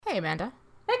Hey, Amanda.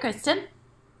 Hey, Kristen.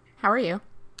 How are you?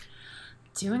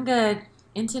 Doing good.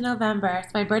 Into November.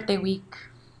 It's my birthday week.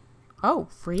 Oh,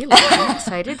 really? I'm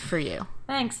excited for you.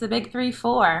 Thanks. The big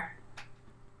 3-4.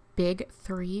 Big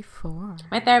 3-4.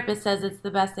 My therapist says it's the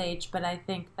best age, but I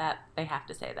think that they have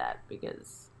to say that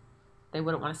because they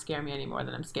wouldn't want to scare me any more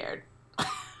than I'm scared.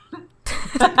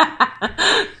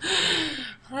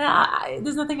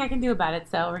 There's nothing I can do about it,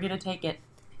 so we're going to take it.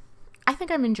 I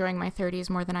think I'm enjoying my 30s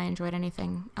more than I enjoyed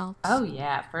anything else. Oh,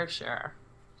 yeah, for sure.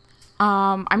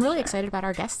 I'm really excited about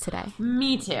our guest today.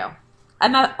 Me too.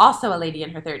 And also a lady in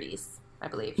her 30s, I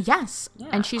believe. Yes, Yeah.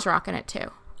 And she's rocking it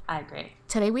too. I agree.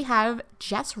 Today we have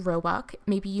Jess Roebuck.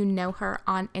 Maybe you know her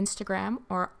on Instagram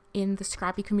or in the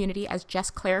Scrappy community as Jess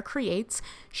Claire Creates.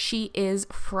 She is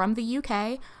from the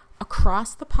UK,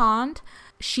 across the pond.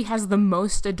 She has the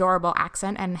most adorable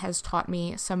accent and has taught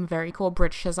me some very cool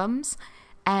Britishisms.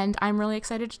 And I'm really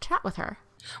excited to chat with her.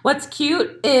 What's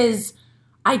cute is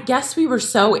I guess we were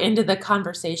so into the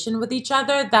conversation with each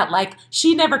other that, like,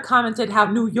 she never commented how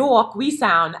New York we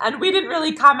sound, and we didn't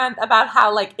really comment about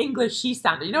how, like, English she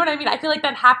sounded. You know what I mean? I feel like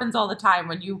that happens all the time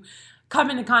when you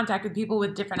come into contact with people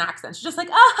with different accents. You're just like,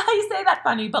 oh, you say that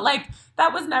funny. But, like,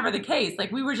 that was never the case.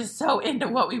 Like, we were just so into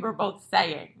what we were both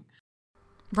saying.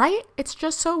 Right? It's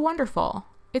just so wonderful.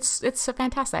 It's so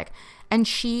fantastic. And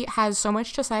she has so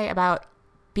much to say about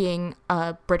being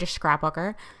a British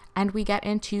scrapbooker, and we get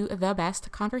into the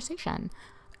best conversation.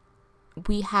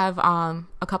 We have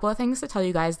a couple of things to tell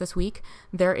you guys this week.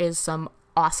 There is some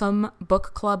awesome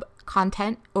book club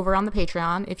content over on the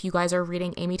Patreon. If you guys are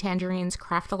reading Amy Tangerine's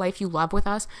Craft the Life You Love with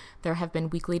us, there have been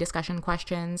weekly discussion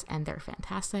questions, and they're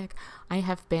fantastic. I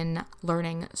have been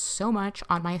learning so much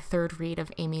on my third read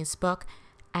of Amy's book,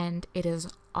 and it is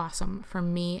awesome for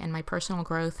me and my personal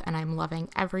growth, and I'm loving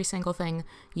every single thing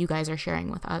you guys are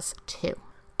sharing with us too.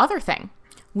 Other thing,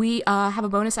 we have a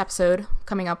bonus episode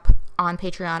coming up on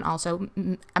Patreon also.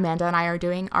 Amanda and I are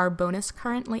doing our bonus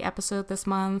currently episode this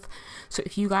month. So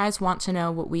if you guys want to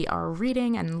know what we are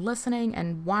reading and listening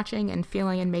and watching and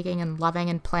feeling and making and loving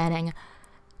and planning,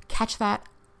 catch that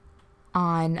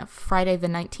on Friday the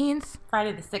 19th.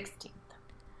 Friday the 16th.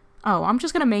 Oh, I'm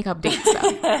just going to make up dates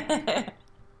though.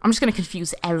 I'm just going to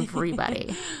confuse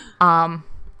everybody.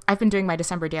 I've been doing my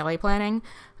December daily planning,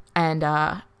 and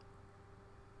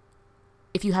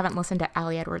if you haven't listened to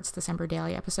Allie Edwards' December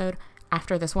daily episode,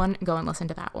 after this one, go and listen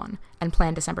to that one and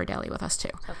plan December daily with us too.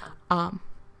 So fun.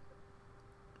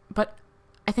 But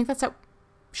I think that's it.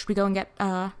 Should we go and get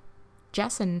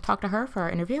Jess and talk to her for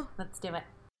our interview? Let's do it.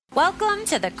 Welcome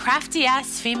to the Crafty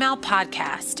Ass Female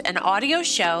Podcast, an audio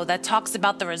show that talks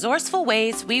about the resourceful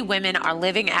ways we women are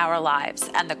living our lives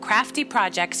and the crafty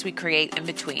projects we create in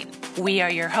between. We are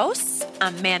your hosts,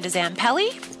 Amanda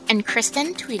Zampelli and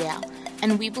Kristen Tweedale,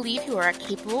 and we believe you are a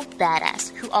capable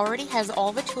badass who already has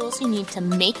all the tools you need to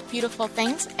make beautiful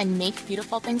things and make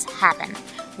beautiful things happen.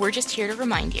 We're just here to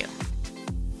remind you.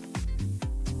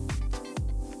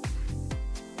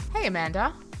 Hey,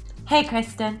 Amanda. Hey,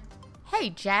 Kristen. Hey,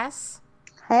 Jess.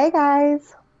 Hey,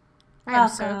 guys.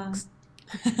 Welcome.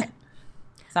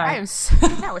 Sorry.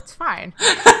 No, it's fine.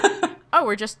 Oh,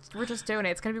 we're just doing it.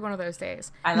 It's gonna be one of those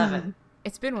days. I love it.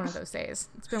 It's been one of those days.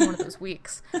 It's been one of those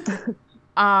weeks.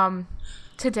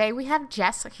 Today we have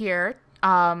Jess here,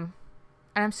 and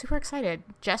I'm super excited.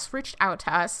 Jess reached out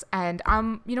to us, and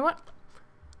you know what?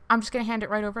 I'm just gonna hand it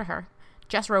right over to her.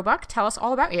 Jess Roebuck, tell us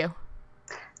all about you.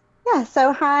 Yeah,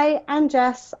 so hi, I'm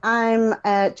Jess. I'm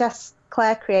Jess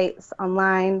Claire Creates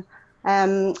online.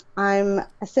 I'm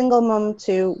a single mum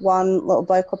to one little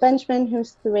boy called Benjamin,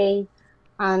 who's 3,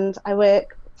 and I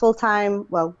work full-time,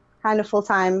 well, kind of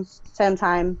full-time, term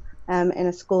time, in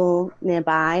a school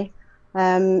nearby.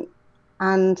 And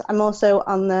I'm also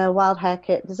on the Wild Hare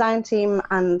Kit design team,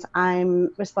 and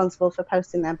I'm responsible for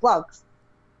posting their blogs.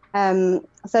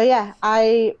 So yeah,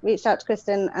 I reached out to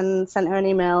Kristen and sent her an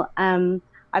email.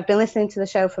 I've been listening to the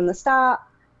show from the start,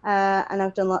 and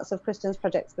I've done lots of Kristen's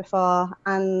projects before.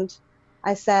 And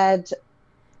I said,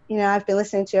 you know, I've been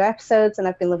listening to your episodes and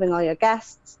I've been loving all your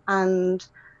guests. And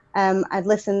I'd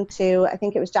listened to, I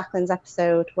think it was Jacqueline's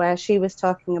episode, where she was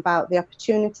talking about the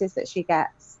opportunities that she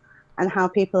gets and how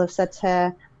people have said to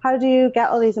her, how do you get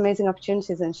all these amazing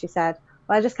opportunities? And she said,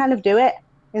 well, I just kind of do it.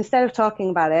 Instead of talking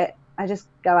about it, I just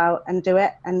go out and do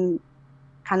it and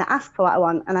kind of ask for what I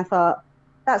want. And I thought,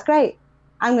 that's great.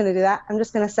 I'm going to do that. I'm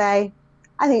just going to say,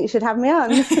 I think you should have me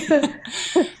on. And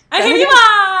here you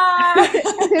are!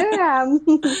 Here I am.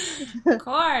 Of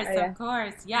course, of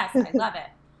course. Yes, I love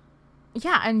it.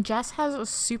 Yeah, and Jess has a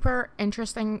super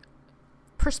interesting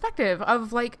perspective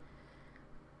of, like,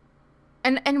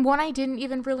 and one I didn't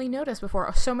even really notice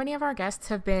before. So many of our guests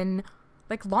have been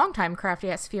like longtime crafty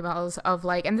ass females of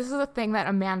like, and this is a thing that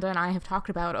Amanda and I have talked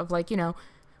about of like, you know,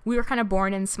 we were kind of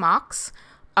born in smocks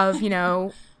of, you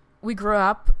know, we grew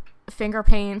up finger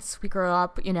paints, we grew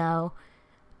up, you know,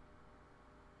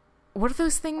 what are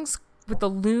those things with the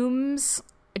looms?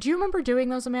 Do you remember doing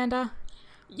those, Amanda?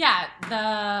 Yeah,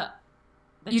 the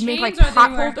you'd make like chains,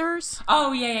 pot holders.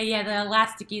 Oh yeah, the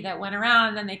elasticy that went around,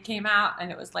 and then they came out, and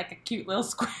it was like a cute little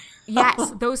square.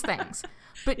 Yes, those things.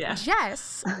 But Yeah.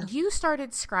 Jess, you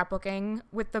started scrapbooking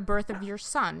with the birth of your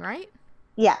son, right?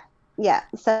 Yeah.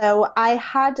 So I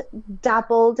had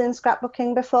dabbled in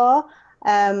scrapbooking before.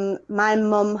 My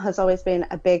mum has always been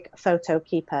a big photo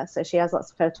keeper, so she has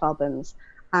lots of photo albums.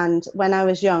 And when I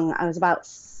was young, I was about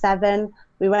 7,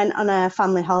 we went on a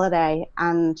family holiday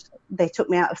and they took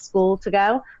me out of school to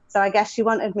go. So I guess she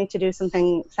wanted me to do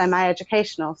something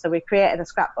semi-educational. So we created a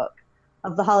scrapbook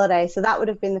of the holiday. So that would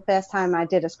have been the first time I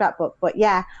did a scrapbook. But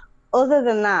yeah, other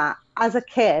than that, as a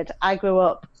kid, I grew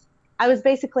up, I was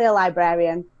basically a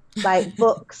librarian. Like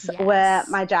books Yes. were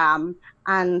my jam,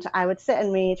 and I would sit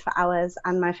and read for hours.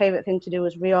 And my favorite thing to do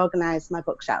was reorganize my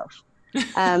bookshelf.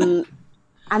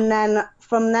 And then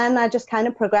from then I just kind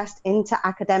of progressed into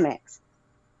academics.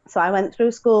 So I went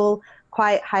through school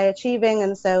quite high achieving,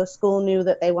 and so school knew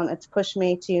that they wanted to push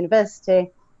me to university,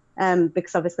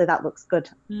 because obviously that looks good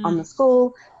on the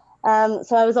school.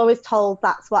 So I was always told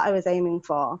that's what I was aiming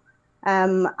for.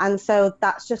 And so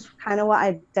that's just kind of what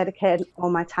I dedicated all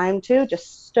my time to,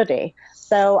 just study.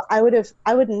 So I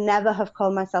would never have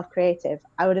called myself creative.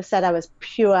 I would have said I was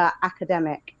pure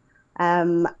academic.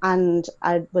 And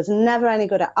I was never any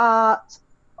good at art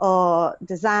or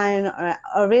design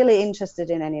or really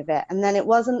interested in any of it. And then it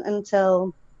wasn't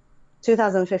until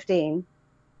 2015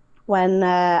 when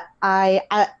I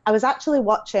was actually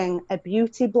watching a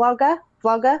beauty vlogger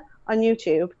on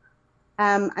YouTube,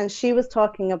 and she was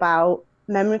talking about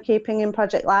memory keeping in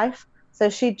Project Life. So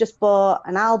she just bought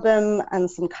an album and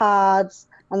some cards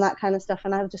and that kind of stuff,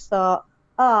 and I just thought,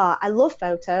 oh, I love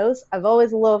photos. I've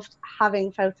always loved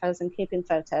having photos and keeping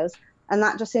photos, and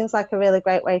that just seems like a really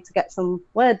great way to get some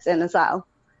words in as well.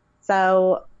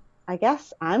 So I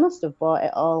guess I must have bought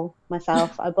it all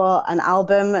myself. I bought an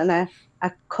album and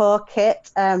a core kit.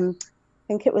 I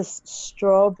think it was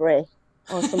strawberry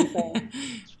or something.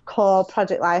 Core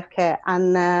Project Life kit,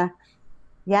 and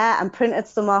and printed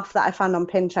some off that I found on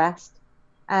Pinterest,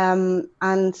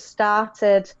 and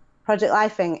started Project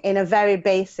Lifing in a very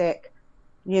basic,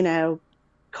 you know,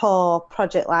 core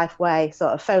Project Life way,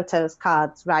 sort of photos,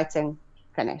 cards, writing,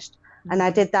 finished. And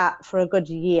I did that for a good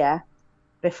year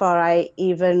before I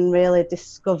even really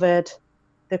discovered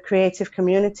the creative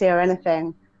community or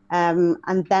anything.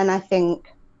 And then I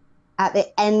think at the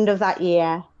end of that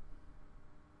year,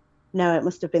 no, it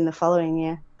must have been the following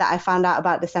year, that I found out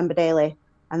about December Daily.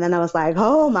 And then I was like,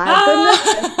 oh my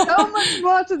goodness, there's so much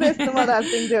more to this than what I've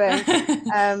been doing.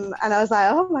 And I was like,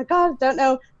 oh my God, I don't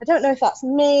know if that's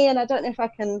me, and I don't know if I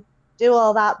can do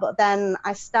all that. But then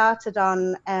I started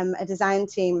on a design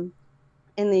team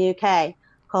in the UK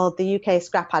called the UK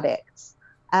Scrap Addicts.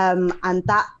 And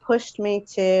that pushed me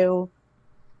to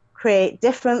create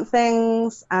different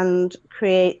things and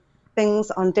create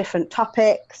things on different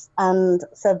topics. And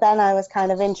so then I was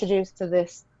kind of introduced to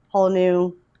this whole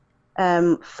new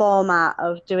format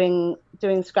of doing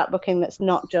scrapbooking that's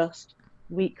not just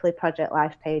weekly Project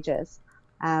Life pages.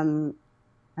 And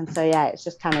so, yeah, it's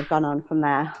just kind of gone on from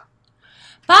there.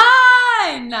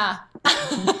 Fun!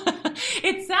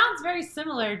 It sounds very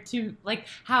similar to like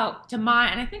how to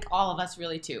mine, and I think all of us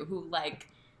really too, who like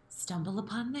stumble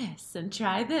upon this and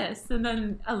try this and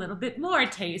then a little bit more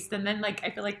taste, and then like I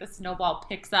feel like the snowball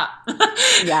picks up.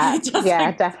 Yeah,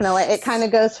 definitely. It kind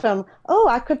of goes from, oh,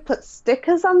 I could put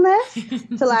stickers on this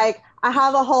to like I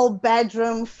have a whole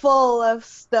bedroom full of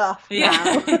stuff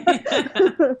now.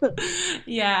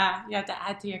 Yeah, you have to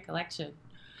add to your collection.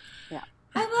 Yeah,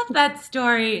 I love that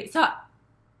story. So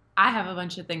I have a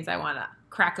bunch of things I want to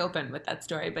crack open with that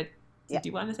story, but do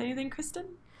you want to say anything, Kristen?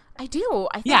 I do.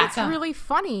 I think it's really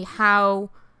funny how,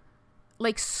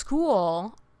 like,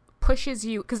 school pushes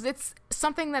you, because it's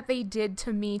something that they did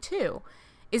to me too,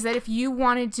 is that if you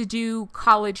wanted to do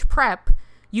college prep,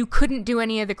 you couldn't do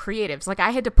any of the creatives. Like,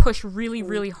 I had to push really,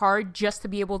 really hard just to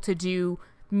be able to do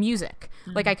music.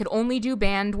 Mm-hmm. Like, I could only do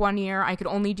band one year, I could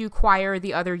only do choir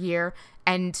the other year,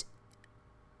 and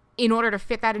in order to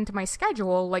fit that into my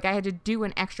schedule, like, I had to do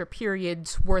an extra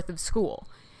period's worth of school.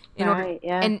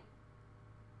 And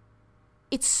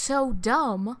it's so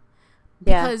dumb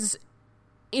because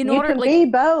in you order can like be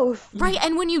both, right?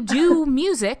 And when you do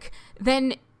music,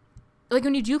 then like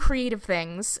when you do creative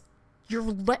things,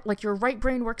 your right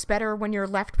brain works better when your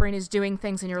left brain is doing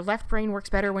things, and your left brain works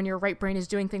better when your right brain is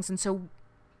doing things. And so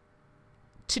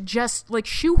to just like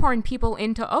shoehorn people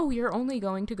into, oh, you're only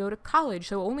going to go to college,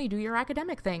 so only do your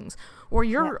academic things, or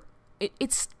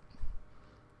it's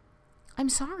I'm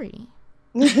sorry.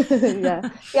 Yeah.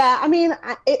 I mean,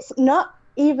 it's not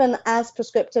even as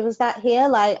prescriptive as that here.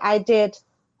 Like I did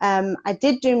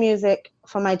do music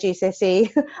for my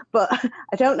GCSE, but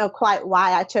I don't know quite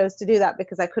why I chose to do that,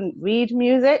 because I couldn't read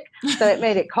music, so it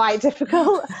made it quite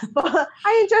difficult. But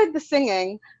I enjoyed the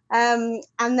singing. And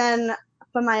then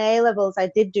for my A-levels,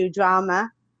 I did do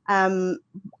drama, and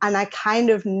I kind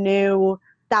of knew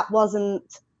that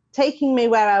wasn't taking me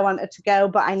where I wanted to go,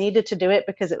 but I needed to do it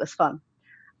because it was fun.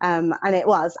 And it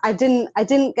was. I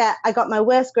got my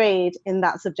worst grade in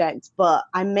that subject, but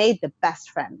I made the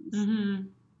best friends. Mm-hmm.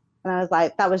 And I was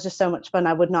like, that was just so much fun.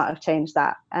 I would not have changed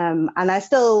that. And I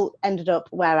still ended up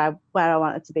where I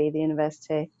wanted to be, the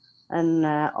university and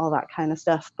all that kind of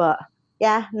stuff. But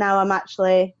yeah, now I'm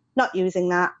actually not using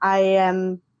that.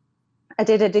 I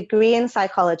did a degree in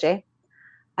psychology.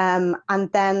 And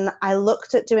then I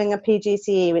looked at doing a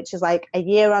PGCE, which is like a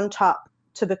year on top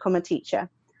to become a teacher.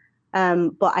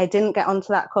 But I didn't get onto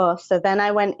that course. So then I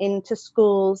went into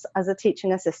schools as a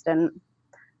teaching assistant,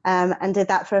 and did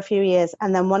that for a few years.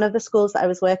 And then one of the schools that I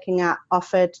was working at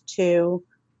offered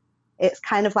it's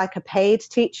kind of like a paid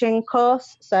teaching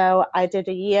course. So I did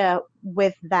a year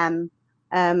with them,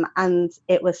 and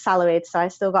it was salaried. So I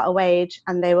still got a wage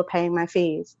and they were paying my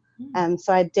fees.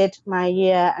 So I did my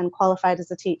year and qualified as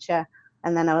a teacher.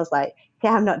 And then I was like,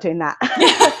 yeah, I'm not doing that.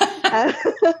 I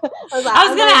was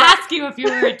going to ask you if you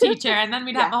were a teacher, and then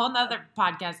we'd have a whole nother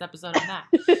podcast episode on that.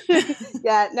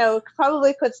 Yeah, no,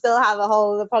 probably could still have a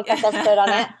whole other podcast episode on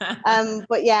it.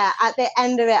 But yeah, at the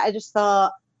end of it, I just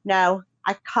thought, no,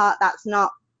 I can't.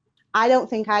 I don't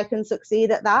think I can succeed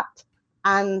at that.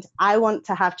 And I want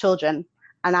to have children,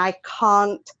 and I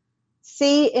can't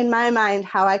see in my mind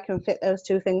how I can fit those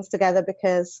two things together,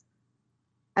 because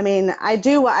I mean, I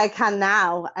do what I can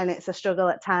now, and it's a struggle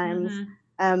at times. Mm-hmm.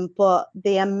 But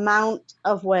the amount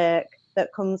of work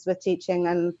that comes with teaching,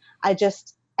 and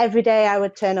every day I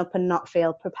would turn up and not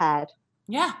feel prepared.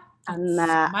 Yeah. And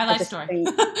my life story. Think,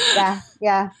 I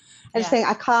just think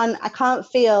I can't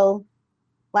feel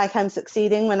like I'm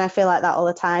succeeding when I feel like that all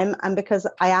the time. And because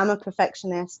I am a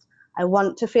perfectionist, I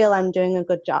want to feel I'm doing a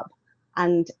good job.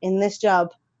 And in this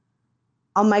job,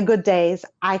 on my good days,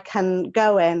 I can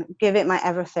go in, give it my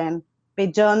everything, be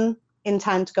done in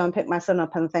time to go and pick my son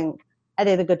up, and think, I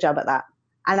did a good job at that.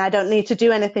 And I don't need to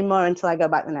do anything more until I go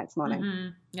back the next morning. Mm-hmm.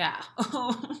 Yeah.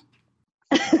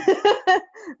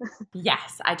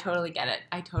 Yes, I totally get it.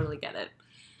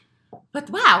 But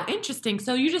wow, interesting.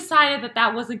 So you decided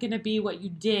that wasn't going to be what you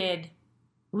did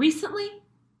recently?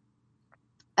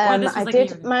 I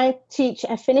finished my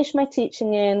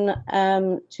teaching in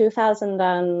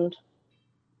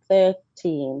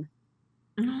 2013.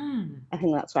 I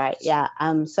think that's right. Yeah.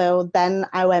 So then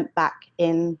I went back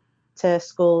in to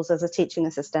schools as a teaching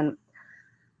assistant.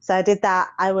 So I did that.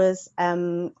 I was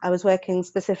working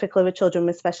specifically with children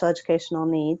with special educational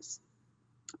needs.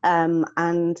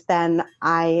 And then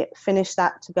I finished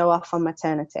that to go off on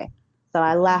maternity. So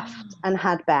I left and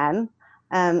had Ben.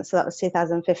 So that was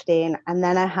 2015. And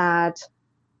then I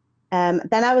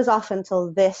was off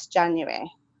until this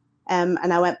January.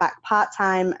 And I went back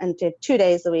part-time and did 2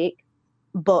 days a week,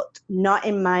 but not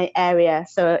in my area.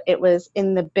 So it was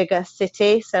in the bigger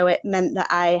city. So it meant that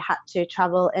I had to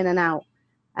travel in and out.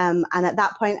 And at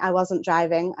that point I wasn't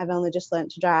driving. I've only just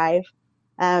learned to drive.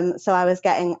 So I was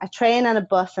getting a train and a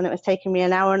bus, and it was taking me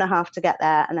an hour and a half to get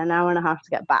there and an hour and a half to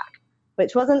get back,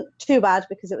 which wasn't too bad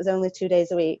because it was only 2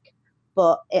 days a week.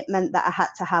 But it meant that I had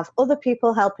to have other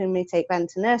people helping me take Ben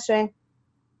to nursery,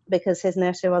 because his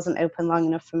nursery wasn't open long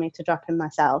enough for me to drop him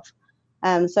myself.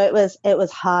 So it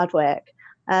was hard work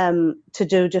to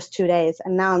do just 2 days.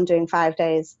 And now I'm doing 5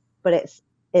 days, but it's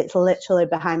literally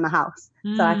behind my house.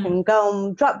 So I can go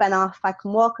and drop Ben off. I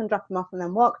can walk and drop him off, and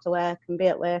then walk to work and be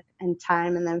at work in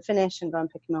time, and then finish and go and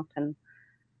pick him up. And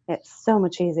it's so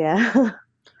much easier.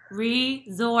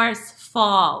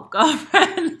 Resourceful,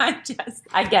 girlfriend.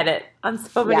 I get it on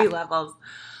so many levels.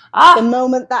 The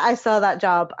moment that I saw that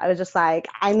job, I was just like,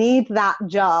 I need that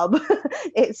job.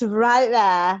 It's right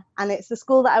there. And it's the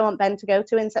school that I want Ben to go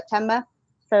to in September.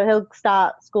 So he'll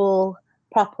start school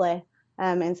properly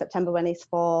in September when he's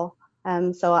 4.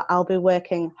 So I'll be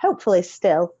working, hopefully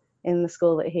still, in the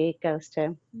school that he goes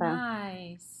to. So,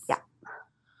 nice. Yeah.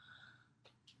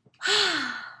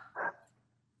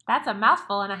 That's a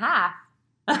mouthful and a half.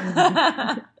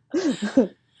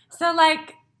 So,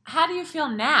 how do you feel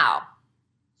now?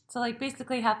 So, like,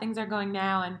 basically how things are going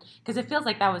now, and because it feels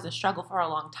like that was a struggle for a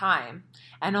long time,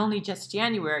 and only just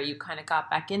January you kind of got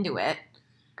back into it.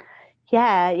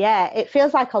 Yeah. It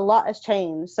feels like a lot has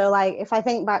changed. So, like, if I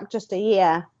think back just a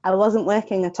year, I wasn't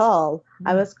working at all.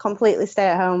 I was completely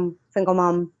stay-at-home single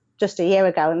mom just a year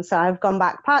ago. And so I've gone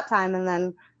back part-time and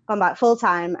then gone back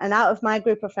full-time. And out of my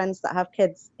group of friends that have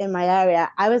kids in my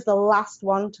area, I was the last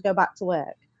one to go back to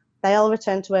work. They all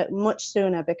returned to work much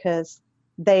sooner because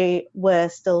they were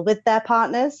still with their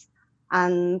partners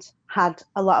and had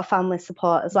a lot of family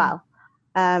support as well.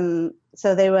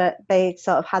 So they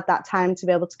sort of had that time to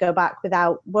be able to go back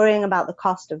without worrying about the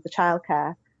cost of the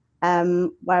childcare.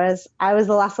 Whereas I was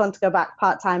the last one to go back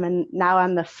part-time, and now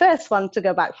I'm the first one to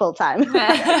go back full-time. So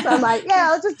I'm like, yeah,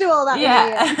 I'll just do all that.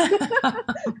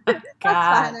 That's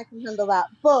fine, I can handle that.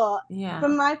 But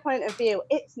from my point of view,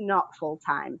 it's not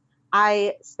full-time.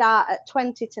 I start at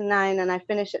 20 to 9 and I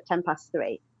finish at 10 past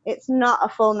 3. It's not a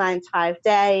full 9 to 5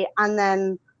 day. And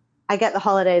then I get the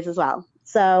holidays as well.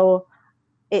 So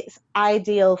it's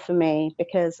ideal for me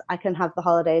because I can have the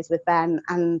holidays with Ben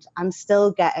and I'm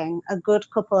still getting a good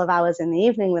couple of hours in the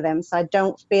evening with him. So I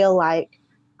don't feel like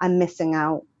I'm missing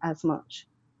out as much.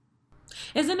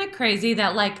 Isn't it crazy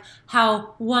that, like,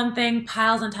 how one thing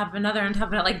piles on top of another on top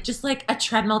of it, like just like a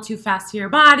treadmill too fast for your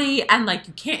body, and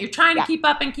like you're trying to keep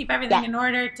up and keep everything in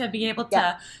order to be able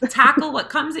to tackle what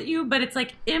comes at you, but it's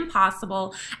like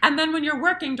impossible. And then when you're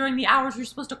working during the hours you're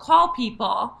supposed to call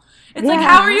people, it's like,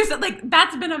 how are you like,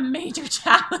 that's been a major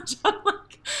challenge.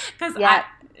 Because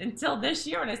until this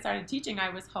year when I started teaching, I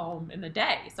was home in the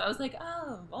day. So I was like,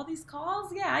 oh, all these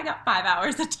calls? Yeah, I got 5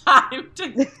 hours of time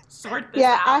to sort this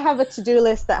out. I have a to-do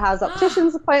list that has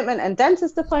optician's appointment and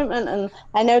dentist appointment, and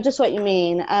I know just what you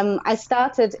mean. I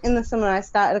started in the summer, I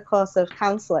started a course of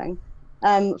counselling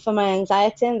for my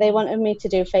anxiety, and they wanted me to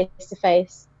do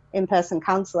face-to-face in-person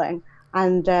counselling.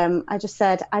 And I just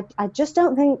said, I just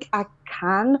don't think I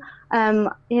can.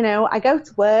 I go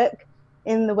to work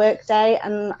in the workday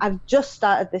and I've just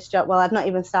started this job. Well, I've not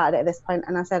even started it at this point.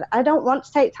 And I said, I don't want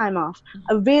to take time off.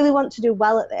 I really want to do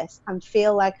well at this and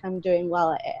feel like I'm doing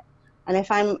well at it. And if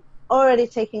I'm already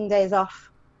taking days off,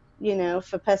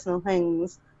 for personal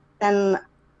things, then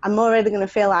I'm already going to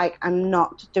feel like I'm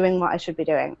not doing what I should be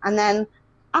doing. And then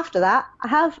after that, I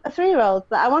have a 3-year-old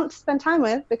that I want to spend time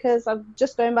with because I'm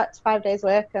just going back to 5 days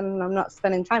work and I'm not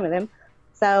spending time with him.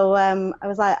 So I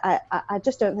was like, I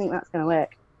just don't think that's going to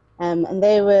work. And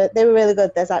they were really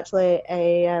good. There's actually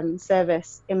a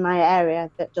service in my area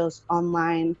that does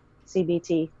online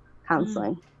CBT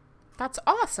counselling. That's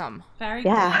awesome. Very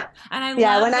good. And I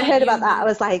love when I heard about that, I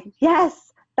was like,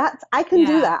 yes, I can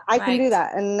do that. I can do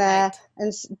that.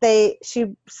 And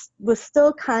she was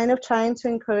still kind of trying to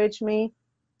encourage me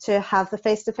to have the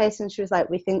face-to-face, and she was like,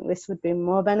 we think this would be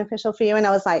more beneficial for you. And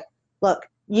I was like, look,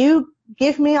 you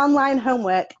give me online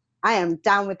homework, I am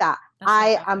down with that.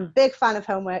 I am a big fan of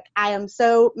homework. I am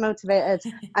so motivated.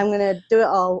 I'm going to do it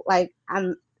all. Like,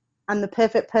 I'm the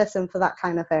perfect person for that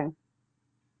kind of thing.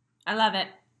 I love it.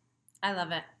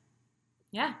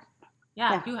 Yeah.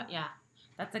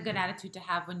 That's a good attitude to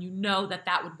have when you know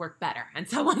that would work better and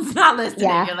someone's not listening.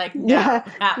 Yeah. You're like, no,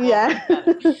 that won't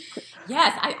work better.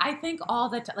 Yes, I think all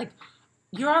the time, like,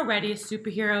 you're already a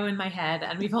superhero in my head,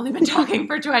 and we've only been talking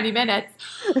for 20 minutes,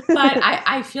 but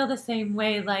I feel the same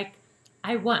way. Like,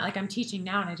 I'm teaching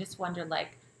now, and I just wonder,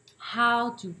 like,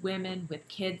 how do women with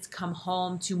kids come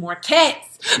home to more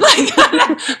kids?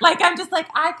 Like I'm just like,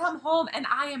 I come home and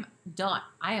I am done.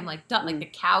 I am like done, like the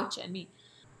couch and me.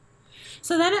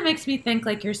 So then it makes me think,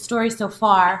 like, your story so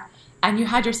far, and you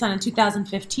had your son in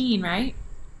 2015, right?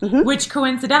 Mm-hmm. Which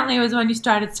coincidentally was when you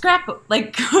started Scrapbook,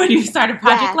 like when you started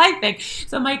Project Life thing.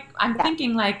 So I'm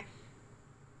thinking, like,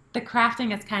 the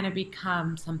crafting has kind of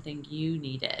become something you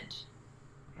needed,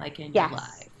 like, in your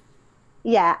life.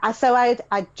 Yeah, so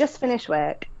I just finished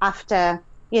work after,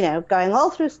 going all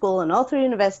through school and all through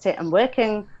university and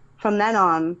working from then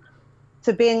on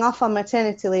to being off on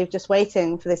maternity leave, just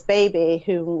waiting for this baby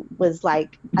who was,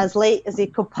 like, as late as he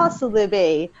could possibly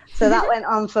be. So that went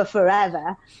on for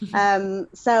forever.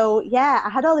 So, I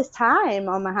had all this time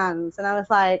on my hands, and I was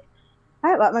like,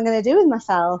 all right, what am I going to do with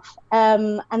myself?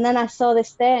 And then I saw this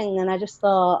thing, and I just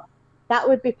thought, that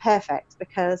would be perfect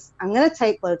because I'm going to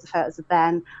take loads of photos of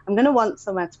Ben. I'm going to want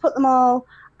somewhere to put them all.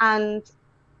 And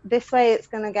this way it's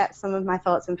going to get some of my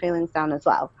thoughts and feelings down as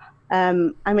well.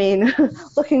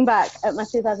 Looking back at my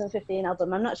 2015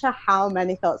 album, I'm not sure how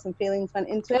many thoughts and feelings went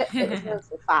into it. It was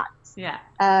mostly facts. Yeah.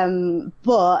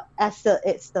 But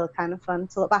it's still kind of fun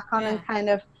to look back on and kind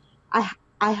of,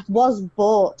 I was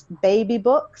bought baby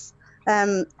books,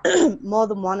 more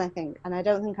than one, I think. And I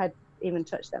don't think I'd even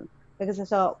touched them. because I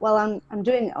thought, well, I'm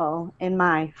doing it all in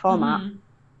my format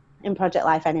in Project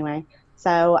Life anyway.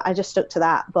 So I just stuck to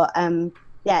that. But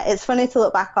yeah, it's funny to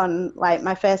look back on like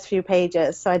my first few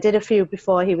pages. So I did a few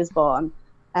before he was born,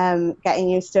 getting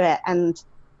used to it, and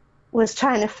was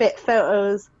trying to fit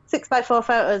photos, 6x4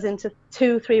 photos into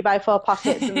 2 3x4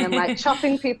 pockets, and then like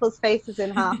chopping people's faces in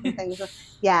half and things.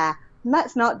 Yeah,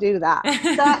 let's not do that.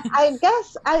 So I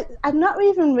guess I've not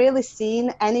even really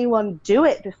seen anyone do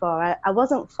it before. I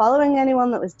wasn't following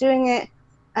anyone that was doing it.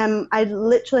 I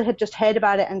literally had just heard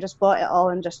about it and just bought it all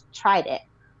and just tried it.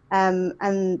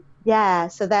 And yeah,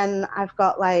 so then I've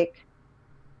got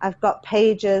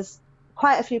pages,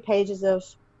 quite a few pages of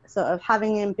sort of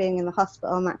having him, being in the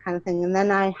hospital and that kind of thing. And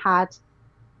then I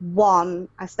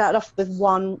started off with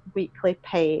one weekly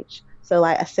page. So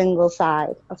like a single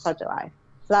side of Project Life.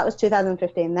 So that was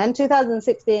 2015. Then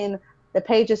 2016, the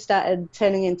pages started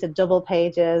turning into double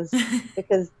pages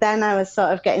because then I was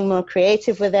sort of getting more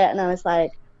creative with it. And I was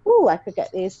like, oh, I could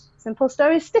get these simple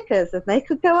story stickers and they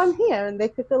could go on here and they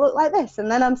could look like this. And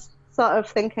then I'm sort of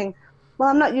thinking, well,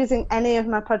 I'm not using any of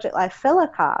my Project Life filler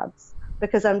cards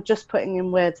because I'm just putting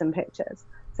in words and pictures.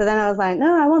 So then I was like,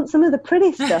 no, I want some of the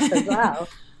pretty stuff as well.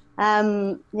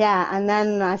 Yeah, and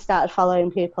then I started following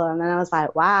people, and then I was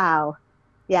like, wow,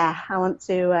 yeah, I want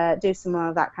to do some more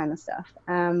of that kind of stuff.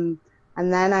 And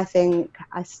then I think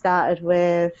I started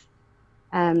with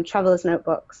traveler's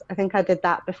notebooks. I think I did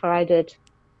that before I did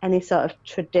any sort of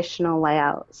traditional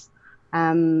layouts.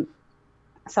 So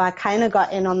I kind of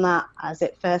got in on that as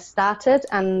it first started,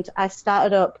 and I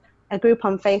started up a group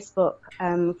on Facebook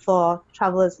for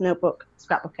traveler's notebook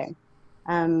scrapbooking.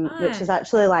 Which is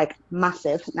actually like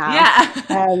massive now.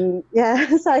 Yeah.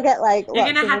 Yeah. So I get like you're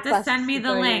gonna have to send me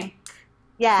the link.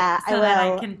 Yeah, so I will.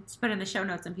 That I can put in the show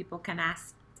notes and people can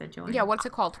ask to join. Yeah, what's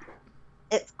it called?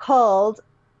 It's called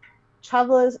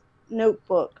Traveler's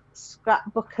Notebook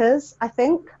Scrapbookers, I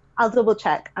think. I'll double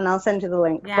check and I'll send you the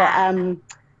link. Yeah. But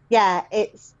yeah,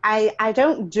 it's I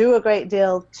don't do a great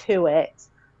deal to it.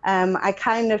 I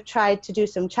kind of tried to do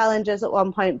some challenges at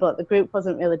one point, but the group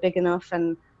wasn't really big enough,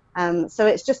 and so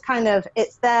it's just kind of,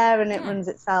 it's there and it runs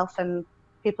itself and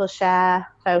people share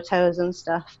photos and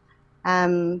stuff.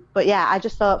 But yeah, I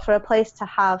just thought for a place to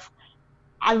have,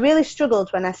 I really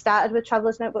struggled when I started with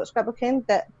Traveler's Notebook Scrapbooking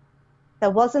that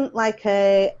there wasn't like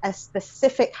a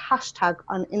specific hashtag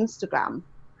on Instagram.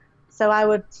 So I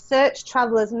would search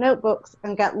Traveler's Notebooks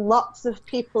and get lots of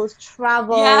people's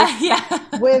travel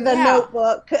with a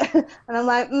notebook. And I'm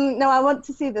like, no, I want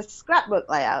to see the scrapbook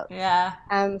layout. Yeah.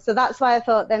 So that's why I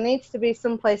thought there needs to be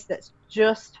some place that's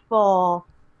just for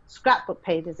scrapbook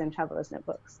pages in Traveler's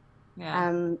Notebooks.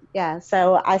 Yeah.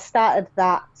 So I started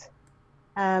that.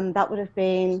 That would have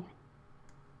been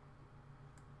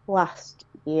last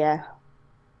year.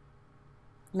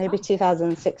 Maybe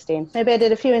 2016. Maybe I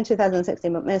did a few in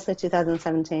 2016, but mostly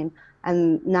 2017.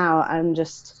 And now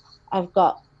I've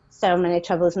got so many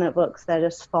Traveler's Notebooks, they're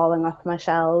just falling off my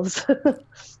shelves. They're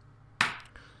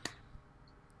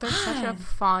such a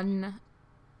fun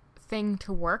thing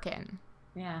to work in.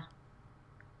 Yeah.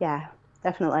 Yeah,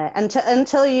 definitely.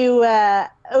 Until you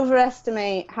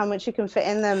overestimate how much you can fit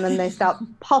in them and they start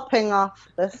popping off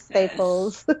the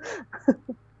staples.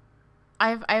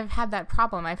 I've had that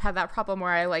problem. I've had that problem where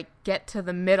I like get to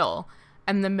the middle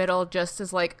and the middle just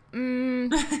is like,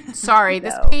 sorry,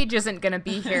 this page isn't going to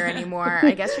be here anymore.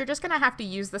 I guess you're just going to have to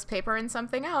use this paper in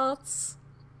something else.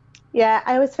 Yeah,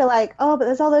 I always feel like, but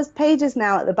there's all those pages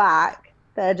now at the back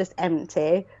that are just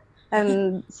empty.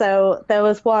 And so there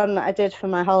was one I did for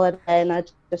my holiday and I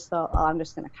just thought, I'm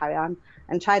just going to carry on,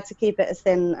 and tried to keep it as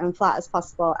thin and flat as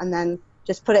possible, and then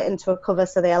just put it into a cover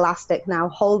so the elastic now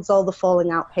holds all the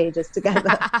falling out pages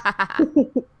together.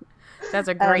 That's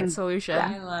a great solution.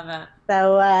 Yeah. I love it.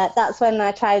 So that's when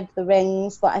I tried the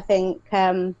rings, but I think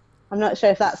I'm not sure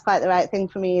if that's quite the right thing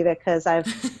for me either, because I've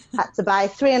had to buy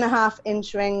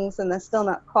 3.5-inch rings and they're still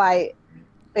not quite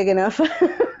big enough.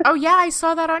 Oh yeah, I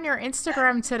saw that on your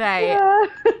Instagram today.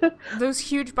 Yeah. Those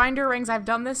huge binder rings.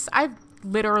 I've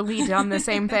literally done the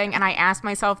same thing, and I asked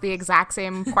myself the exact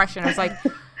same question. I was like,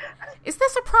 is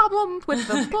this a problem with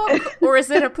the book, or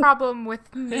is it a problem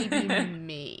with maybe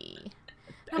me?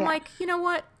 I'm like, you know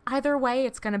what? Either way,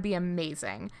 it's going to be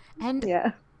amazing. And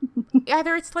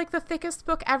either it's like the thickest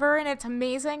book ever and it's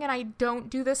amazing and I don't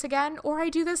do this again, or I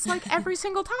do this like every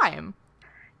single time.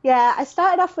 Yeah, I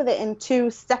started off with it in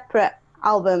 2 separate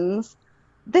albums.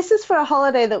 This is for a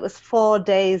holiday that was 4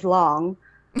 days long.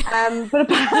 But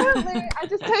apparently I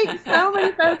just take so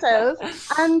many photos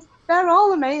and they're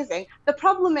all amazing. The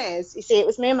problem is, you see, it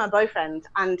was me and my boyfriend,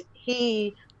 and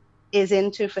he is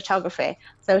into photography.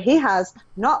 So he has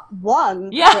not one,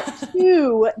 but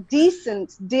 2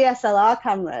 decent DSLR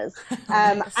cameras.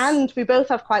 And we both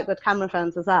have quite good camera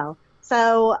phones as well.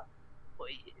 So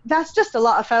that's just a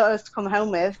lot of photos to come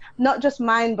home with, not just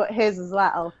mine, but his as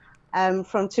well,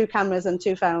 from 2 cameras and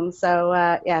 2 phones. So,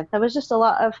 there was just a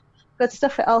lot of good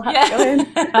stuff. It all had to go in.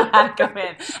 Had to go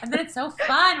in. And then it's so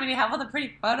fun when you have all the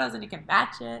pretty photos and you can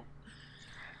match it.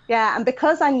 Yeah, and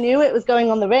because I knew it was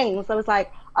going on the rings, I was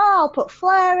like, I'll put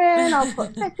flare in, I'll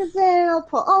put stickers in, I'll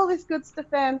put all this good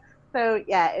stuff in. So,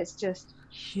 yeah, it's just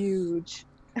huge.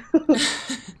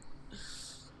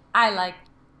 I like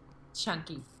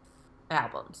chunky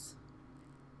albums.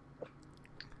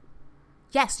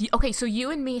 Yes. Okay, so you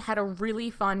and me had a really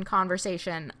fun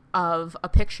conversation of a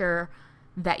picture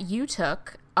that you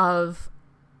took of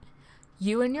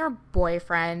you and your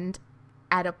boyfriend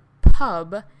at a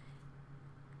pub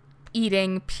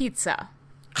eating pizza.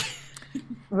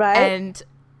 Right.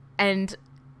 And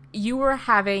you were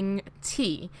having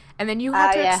tea, and then you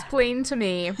had to explain to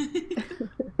me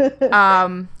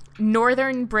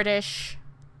Northern British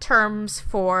terms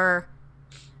for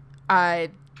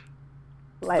like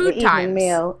food the evening times.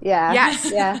 meal. Yeah.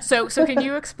 Yes. Yeah. So can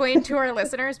you explain to our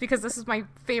listeners, because this is my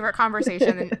favorite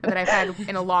conversation that I've had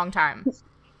in a long time.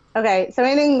 Okay, so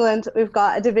in England, we've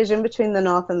got a division between the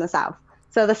North and the South.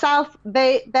 So the South,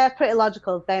 they're pretty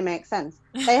logical. They make sense.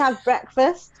 They have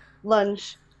breakfast,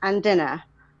 lunch, and dinner.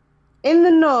 In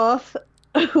the North,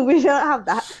 we don't have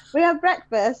that. We have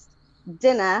breakfast,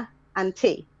 dinner, and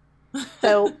tea.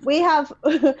 So we have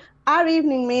our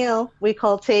evening meal, we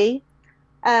call tea.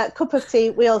 Cup of tea,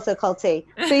 we also call tea.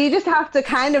 So you just have to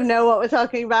kind of know what we're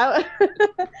talking about.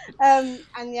 And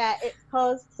yeah, it's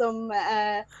caused some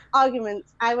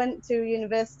arguments. I went to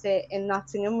university in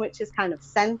Nottingham, which is kind of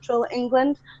central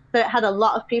England. So it had a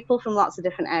lot of people from lots of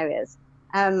different areas.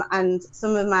 And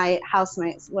some of my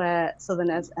housemates were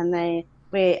Southerners, and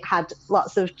we had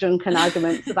lots of drunken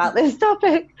arguments about this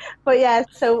topic. But yeah,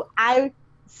 so I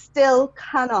still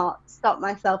cannot stop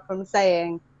myself from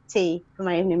saying tea for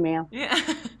my evening meal. Yeah.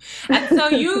 And so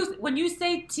when you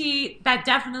say tea, that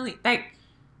definitely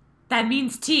that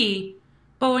means tea,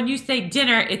 but when you say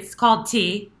dinner, it's called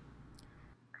tea.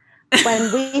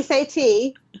 When we say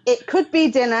tea, it could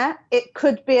be dinner, it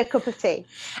could be a cup of tea.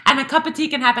 And a cup of tea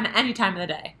can happen at any time of the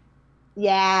day.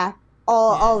 Yeah,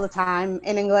 all the time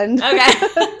in England. Okay.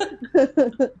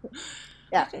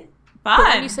 Yeah. Fun. But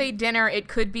when you say dinner, it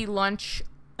could be lunch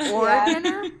or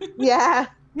dinner? Yeah.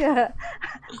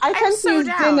 I tend to use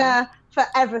down. dinner for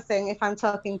everything if I'm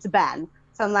talking to Ben.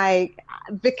 So I'm like,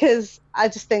 because I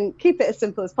just think keep it as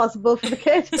simple as possible for the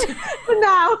kids for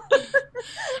now.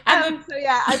 So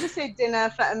yeah, I just say dinner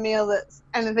for a meal that's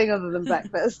anything other than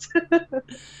breakfast.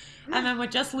 And then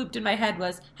what just looped in my head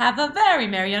was, have a very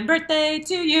merry birthday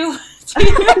to you.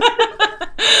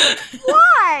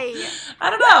 Why? I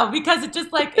don't know, because it just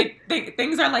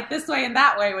things are like this way and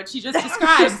that way, what she just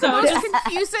described. So Most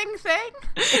confusing thing?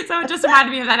 So it just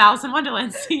reminded me of that Alice in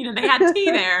Wonderland scene, and they had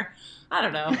tea there. I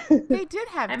don't know. They did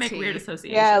have tea. I make weird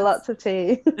associations. Yeah, lots of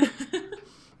tea.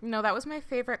 No, that was my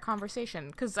favorite conversation,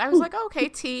 because I was like, oh, okay,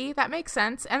 tea, that makes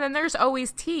sense. And then there's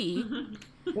always tea.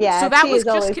 Yeah, so that tea was is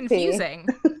always just confusing.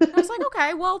 I was like,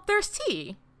 okay, well, there's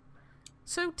tea.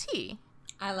 So tea.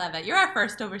 I love it. You're our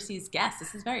first overseas guest.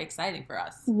 This is very exciting for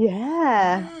us.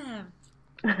 Yeah.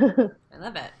 I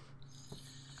love it.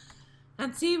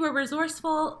 And see, we're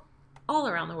resourceful all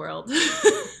around the world.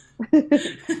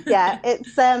 Yeah,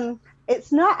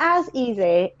 it's not as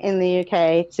easy in the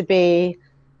UK to be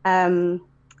a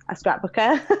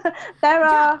scrapbooker. There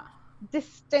are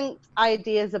distinct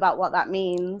ideas about what that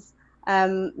means.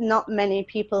 Not many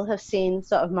people have seen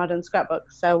sort of modern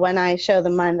scrapbooks. So when I show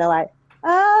them mine, they're like,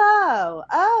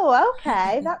 oh,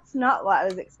 okay, that's not what I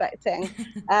was expecting.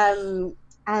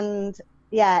 And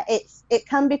yeah, it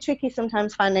can be tricky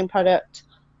sometimes finding product.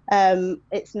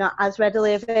 It's not as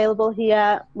readily available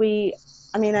here.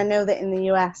 I know that in the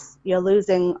US, you're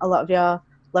losing a lot of your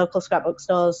local scrapbook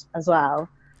stores as well.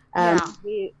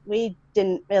 We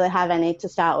didn't really have any to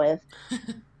start with.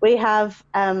 We have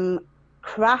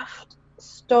craft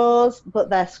stores, but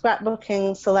their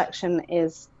scrapbooking selection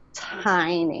is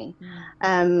tiny,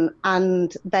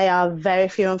 and they are very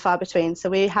few and far between. So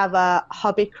we have a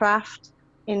hobby craft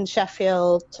in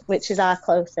Sheffield, which is our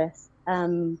closest,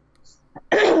 and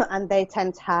they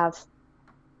tend to have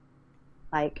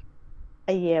like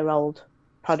a year-old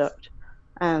product.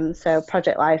 So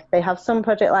Project Life, they have some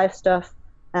Project Life stuff,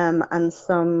 and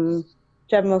some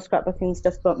general scrapbooking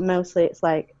stuff, but mostly it's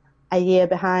like a year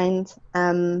behind,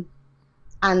 and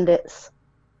it's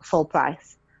full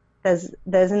price. there's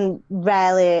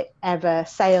rarely ever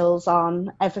sales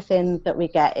on everything that we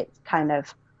get. It's kind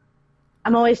of,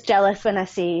 I'm always jealous when I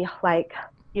see like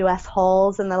US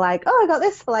hauls and they're like, oh, I got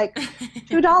this for like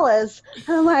 $2.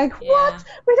 And I'm like, what? Yeah.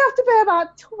 We'd have to pay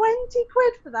about 20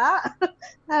 quid for that.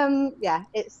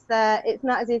 It's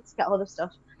not as easy to get hold of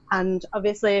stuff. And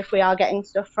obviously if we are getting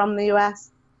stuff from the US,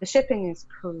 the shipping is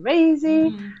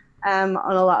crazy. On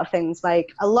a lot of things.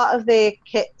 Like a lot of the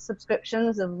kit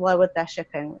subscriptions have lowered their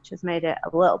shipping, which has made it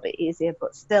a little bit easier,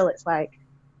 but still it's like,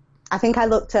 I think I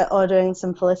looked at ordering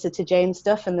some Felicity Jane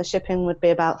stuff and the shipping would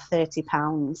be about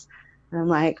 £30. And I'm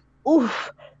like,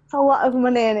 oof, it's a lot of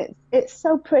money, and it's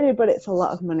so pretty, but it's a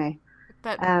lot of money.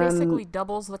 That basically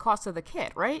doubles the cost of the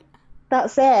kit, right?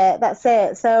 That's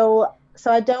it. So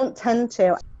I don't tend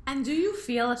to. And do you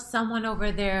feel if someone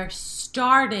over there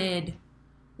started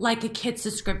like a kit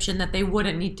subscription that they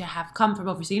wouldn't need to have come from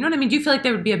overseas? You know what I mean? Do you feel like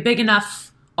there would be a big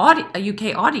enough a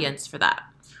UK audience for that?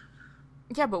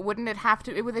 Yeah, but wouldn't it have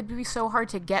to? It would be so hard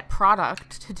to get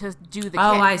product to do the kits.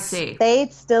 Oh, I see.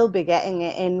 They'd still be getting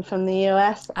it in from the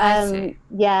US. I see.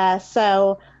 Yeah,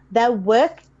 so there were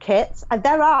kits.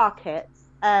 There are kits.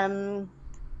 I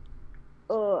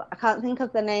can't think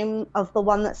of the name of the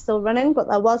one that's still running, but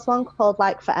there was one called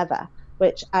Like Forever,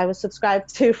 which I was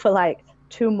subscribed to for like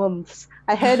 2 months.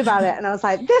 I heard about it and I was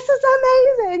like, this is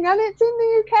amazing, and it's in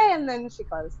the UK, and then she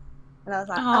closed. And I was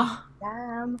like, oh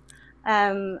damn.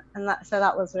 So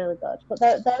that was really good. But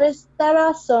there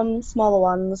are some smaller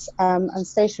ones and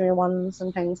stationary ones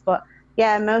and things, but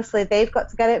yeah, mostly they've got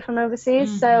to get it from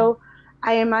overseas. So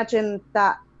I imagine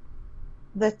that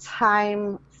the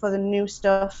time for the new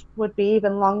stuff would be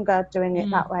even longer doing it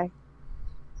that way.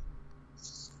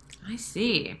 I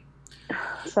see.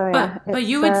 So yeah, but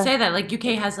you would say that like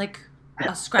UK has like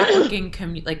a scrapbooking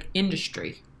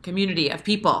community of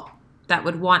people that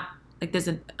would want, like, there's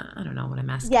I don't know what I'm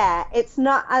asking. Yeah, it's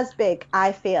not as big,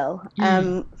 I feel.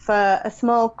 For a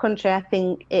small country, I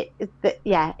think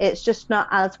it's just not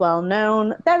as well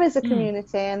known. There is a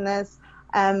community, and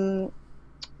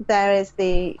there is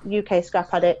the UK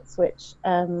Scrap Addicts, which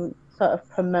sort of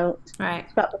promote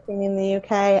scrapbooking in the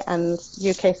UK, and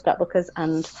UK scrapbookers,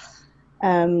 and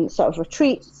sort of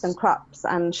retreats and crops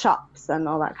and shops and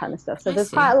all that kind of stuff. So there's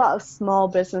quite a lot of small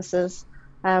businesses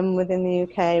within the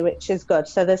UK, which is good.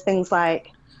 So there's things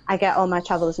like, I get all my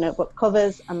traveler's notebook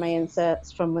covers and my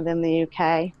inserts from within the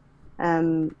UK,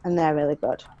 and they're really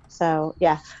good. So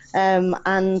yeah,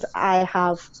 and I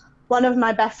have one of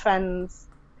my best friends,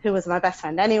 who was my best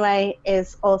friend anyway,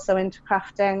 is also into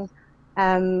crafting.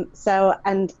 And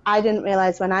I didn't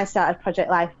realize when I started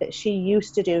Project Life that she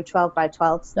used to do 12 by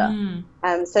 12 stuff.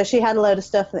 So she had a load of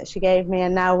stuff that she gave me,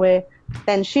 and now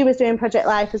then she was doing Project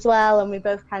Life as well, and we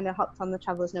both kind of hopped on the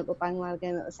Traveler's Notebook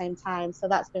bandwagon at the same time. So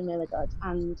that's been really good.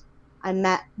 And I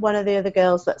met one of the other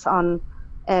girls that's on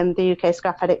the UK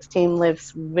Scrap Addicts team,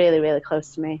 lives really, really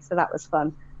close to me. So that was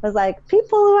fun. I was like,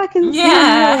 people who I can see in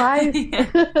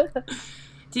real life.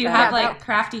 Do you have like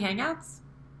crafty hangouts?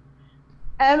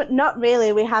 Not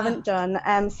really. We haven't done.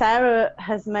 Sarah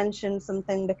has mentioned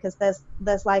something, because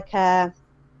there's like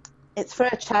it's for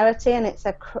a charity, and it's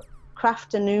a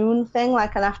crafternoon thing,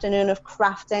 like an afternoon of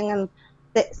crafting, and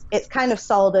it's kind of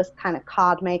sold as kind of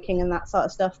card making and that sort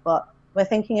of stuff, but we're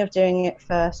thinking of doing it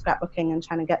for scrapbooking and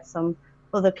trying to get some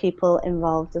other people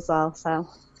involved as well. So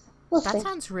we'll see. That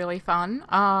sounds really fun.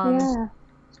 Yeah.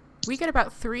 We get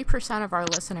about 3% of our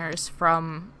listeners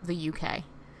from the UK,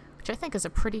 which I think is a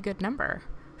pretty good number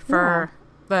for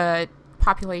the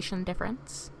population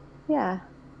difference. Yeah.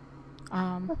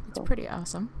 It's pretty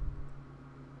awesome.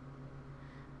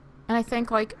 And I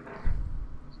think, like,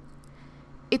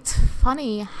 it's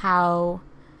funny how,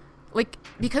 like,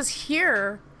 because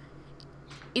here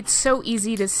it's so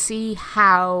easy to see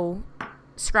how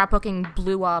scrapbooking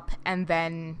blew up and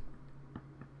then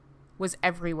was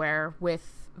everywhere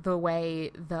with the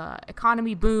way the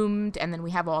economy boomed, and then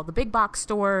we have all the big box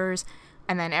stores,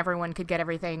 and then everyone could get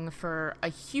everything for a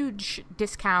huge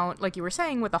discount, like you were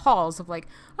saying with the hauls of like,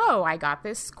 oh, I got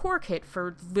this core kit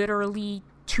for literally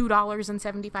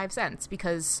 $2.75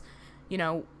 because, you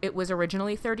know, it was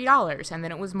originally $30 and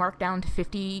then it was marked down to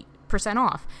 50%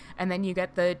 off, and then you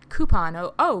get the coupon,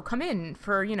 oh come in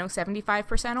for, you know,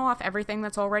 75% off everything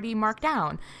that's already marked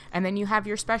down, and then you have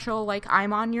your special, like,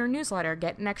 I'm on your newsletter,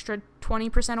 get an extra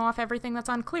 20% off everything that's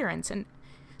on clearance, and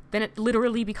then it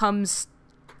literally becomes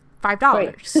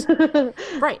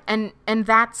 $5. Right. And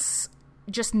that's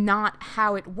just not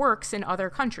how it works in other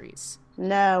countries.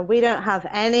 No, we don't have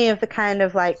any of the kind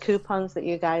of like coupons that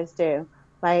you guys do.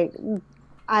 Like,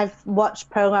 I've watched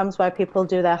programs where people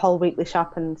do their whole weekly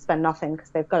shop and spend nothing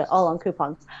because they've got it all on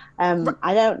coupons.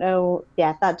 I don't know.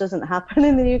 Yeah, that doesn't happen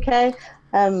in the UK.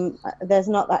 There's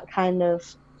not that kind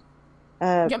of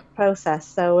process,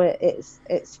 so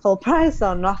it's full price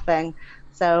or nothing.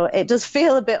 So it does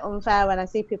feel a bit unfair when I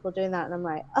see people doing that, and I'm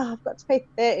like, oh, I've got to pay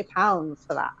 £30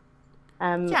 for that.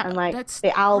 And like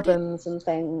the albums and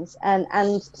things,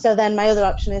 and so then my other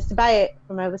option is to buy it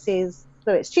from overseas,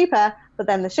 so it's cheaper, but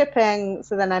then the shipping,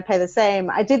 so then I pay the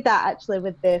same. I did that actually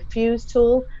with the fuse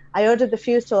tool. I ordered the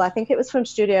fuse tool, I think it was from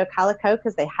Studio Calico,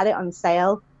 because they had it on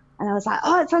sale, and I was like,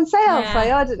 oh, it's on sale. So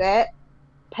I ordered it,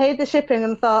 paid the shipping,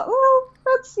 and thought, well,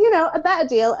 that's a better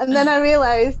deal. And then I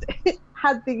realized it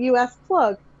had the US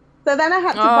plug, so then I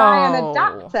had to buy an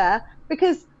adapter,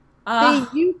 because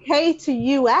the UK to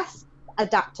US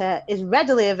adapter is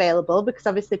readily available, because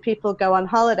obviously people go on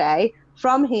holiday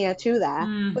from here to there.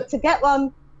 But to get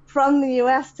one from the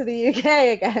US to the UK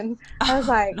again, I was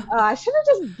like, I should have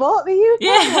just bought the UK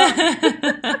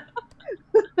one.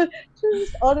 Should have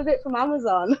just ordered it from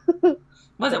Amazon.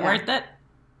 Was it worth it?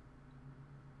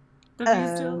 You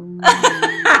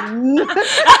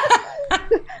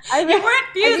weren't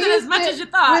fusing as much as you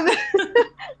thought.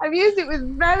 I've used it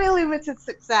with very limited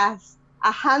success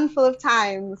a handful of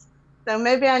times, so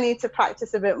maybe I need to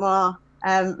practice a bit more.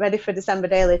 Ready for December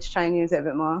Daily to try and use it a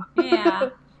bit more. Yeah.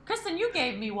 Kristen, you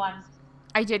gave me one.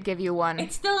 I did give you one.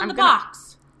 It's still in the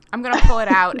box. I'm going to pull it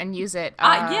out and use it.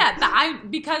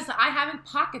 Because I haven't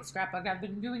pocket scrapbook. I've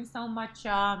been doing so much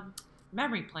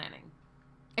memory planning.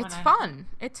 It's fun.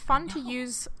 It's fun to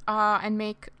use and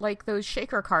make like those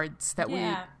shaker cards that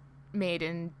we made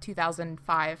in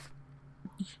 2005.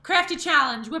 Crafty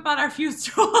challenge. Whip out our fuse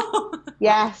tool.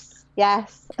 Yes. Yeah,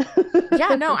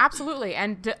 no, absolutely.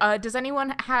 And does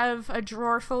anyone have a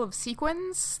drawer full of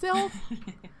sequins still?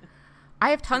 I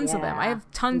have tons of them. I have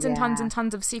tons and tons and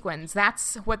tons of sequins.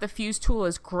 That's what the fuse tool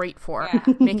is great for,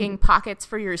 making pockets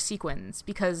for your sequins,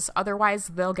 because otherwise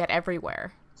they'll get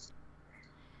everywhere.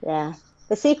 Yeah.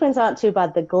 The sequins aren't too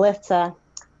bad. The glitter,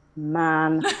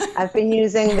 man. I've been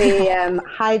using the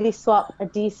Heidi Swap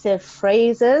adhesive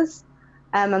phrases.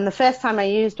 And the first time I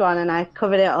used one and I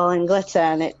covered it all in glitter,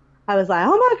 and I was like,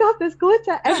 oh my God, there's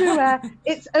glitter everywhere.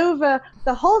 It's over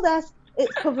the whole desk.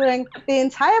 It's covering the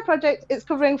entire project. It's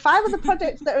covering 5 of the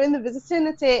projects that are in the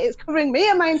vicinity. It's covering me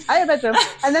and my entire bedroom.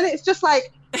 And then it's just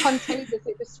like contagious.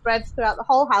 It just spreads throughout the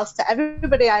whole house to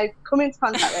everybody I come into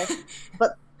contact with.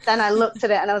 But then I looked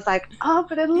at it and I was like, oh,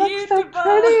 but it looks so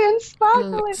pretty and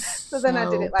sparkly. So then I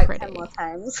did it like 10 more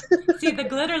times. See, the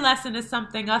glitter lesson is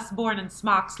something us born in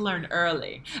smocks learn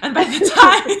early. And by the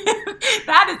time,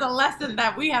 that is a lesson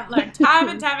that we have learned time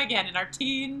and time again in our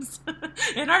teens,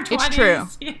 in our 20s. It's true.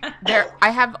 Yeah. I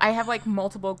have like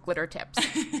multiple glitter tips.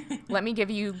 Let me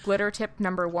give you glitter tip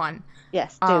number 1.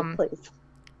 Yes, do, please.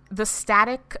 The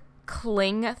static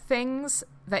cling things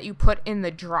that you put in the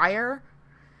dryer,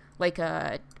 like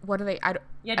what are they?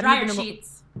 Dryer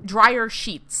sheets. Dryer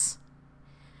sheets.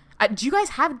 Do you guys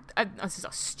have? This is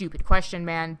a stupid question,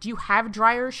 man. Do you have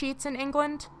dryer sheets in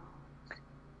England?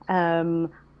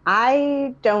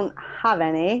 I don't have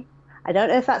any. I don't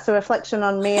know if that's a reflection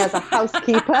on me as a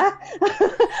housekeeper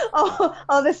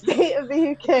or the state of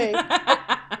the UK.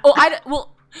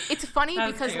 Well, it's funny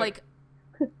because like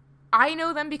I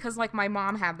know them because like my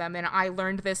mom had them, and I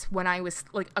learned this when I was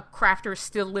like a crafter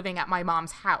still living at my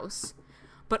mom's house.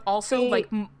 But also like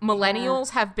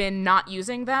millennials have been not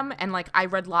using them, and like I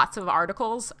read lots of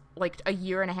articles like a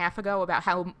year and a half ago about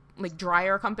how like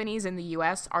dryer companies in the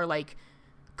US are like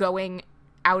going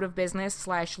out of business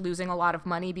 / losing a lot of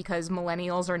money because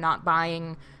millennials are not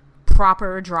buying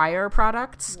proper dryer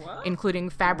products, including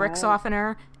fabric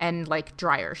softener and like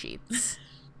dryer sheets.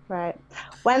 Right.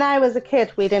 When I was a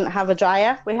kid, we didn't have a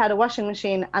dryer. We had a washing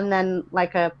machine and then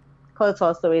like a clothes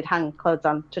horse that we'd hang clothes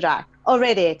on to dry, or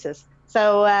radiators.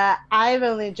 So I've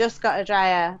only just got a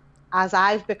dryer as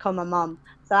I've become a mom.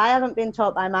 So I haven't been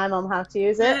taught by my mom how to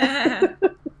use it.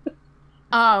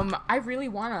 I really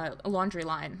want a laundry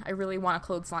line. I really want a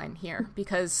clothes line here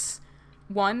because,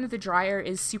 one, the dryer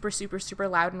is super, super, super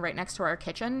loud and right next to our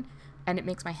kitchen, and it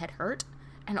makes my head hurt.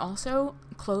 And also,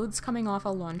 clothes coming off a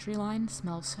laundry line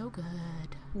smell so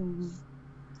good. Mm.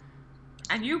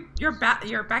 And your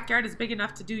backyard is big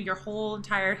enough to do your whole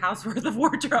entire house worth of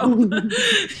wardrobe.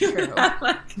 True.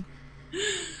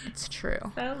 It's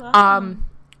true. So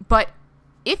but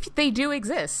if they do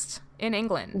exist in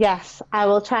England, yes, I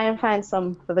will try and find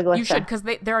some for the glitter. You should, because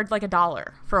they're like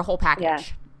 $1 for a whole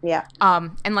package. Yeah.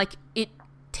 And like it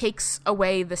takes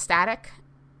away the static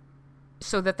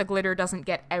so that the glitter doesn't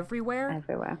get everywhere.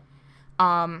 Yep.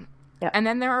 And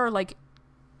then there are like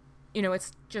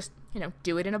it's just,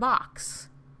 do it in a box.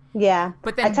 Yeah.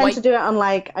 But then I tend to do it on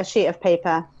like a sheet of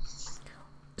paper.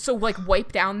 So like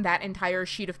wipe down that entire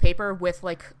sheet of paper with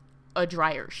like a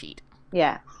dryer sheet.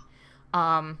 Yeah.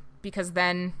 Because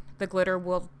then the glitter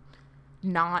will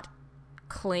not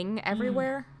cling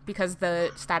everywhere because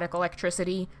the static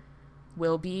electricity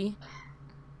will be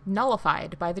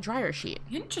nullified by the dryer sheet.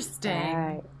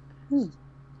 Interesting. Right.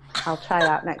 I'll try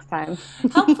that next time.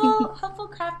 helpful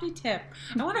crafty tip.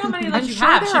 I wonder how many of those you sure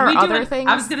have. there Should are we do other it? things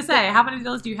I was going to say, how many of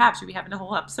those do you have? Should we have a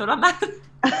whole episode on that?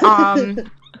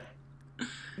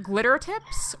 Glitter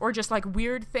tips or just like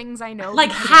weird things I know,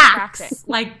 like hacks,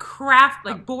 like craft,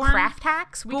 like craft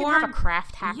hacks. We can have a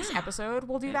craft hacks episode.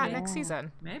 We'll do that next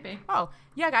season. Maybe. Oh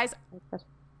yeah, guys.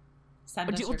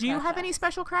 Do you have any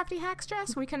special crafty hacks,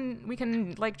 Jess? We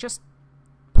can like just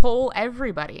poll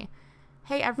everybody.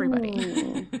 Hey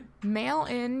everybody, mail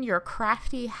in your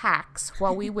crafty hacks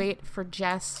while we wait for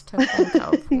Jess to think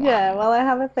of one. Yeah, well, I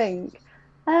have a think.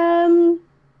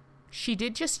 She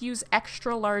did just use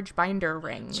extra large binder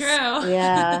rings. True.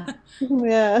 Yeah.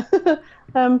 Yeah.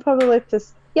 Probably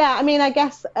just, yeah, I mean, I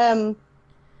guess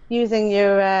using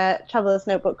your traveler's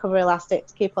notebook cover elastic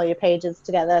to keep all your pages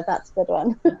together, that's a good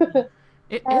one.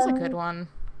 It is a good one.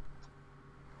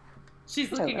 She's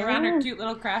looking around her cute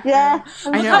little craft room. I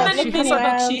know. How many mini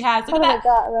books she has. Look at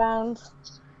that. Around.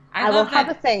 I will have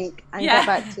a think and get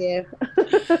back to you.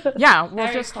 Yeah,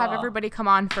 we'll just have everybody come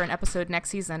on for an episode next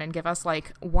season and give us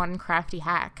like one crafty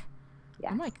hack.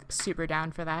 Yeah. I'm like super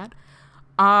down for that.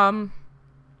 But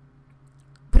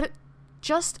it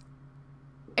just,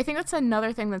 I think that's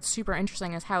another thing that's super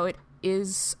interesting is how it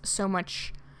is so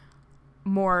much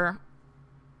more,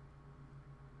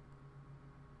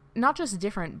 not just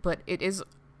different, but it is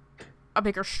a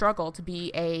bigger struggle to be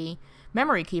a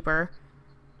memory keeper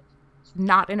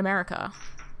not in America.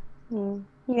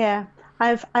 Yeah,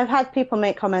 I've had people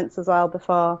make comments as well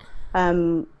before,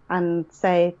 and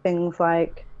say things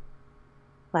like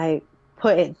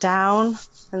put it down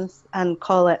and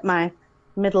call it my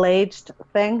middle-aged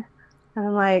thing, and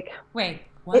I'm like, wait,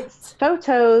 what? It's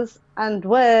photos and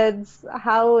words.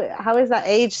 How is that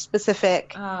age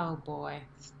specific? Oh boy.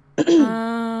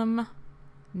 No.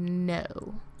 No.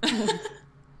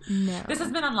 This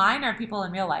has been online or people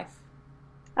in real life?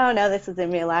 Oh, no, this is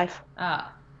in real life. Oh.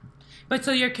 But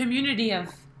so your community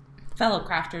of fellow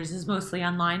crafters is mostly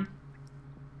online?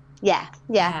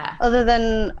 Yeah. Other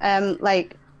than,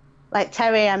 like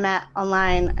Terry I met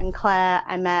online and Claire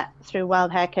I met through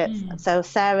Wild Hare Kit. So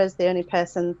Sarah's the only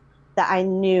person that I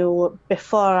knew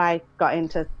before I got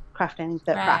into crafting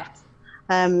that crafts.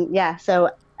 Yeah, so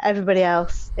everybody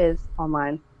else is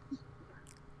online.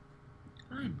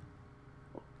 Fine.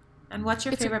 And what's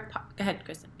your favorite Go ahead,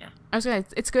 Kristen. Yeah. I was gonna.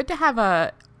 It's good to have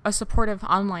a supportive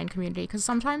online community because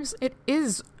sometimes it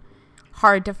is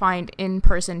hard to find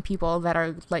in-person people that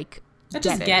are like that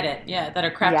just get it. Yeah, that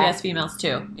are crafty ass females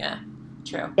too. Yeah,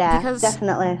 true. Yeah,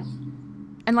 definitely.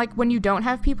 And like when you don't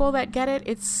have people that get it,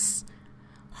 it's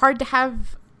hard to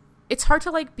have. It's hard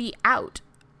to like be out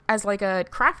as like a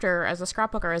crafter, as a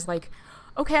scrapbooker, as like,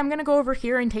 okay, I'm gonna go over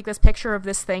here and take this picture of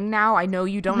this thing now. I know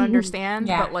you don't understand,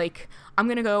 but like I'm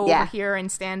gonna go over here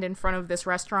and stand in front of this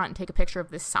restaurant and take a picture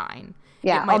of this sign.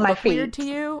 Yeah, it might on my look feet. Weird to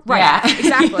you. Right, yeah.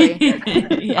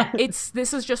 Exactly.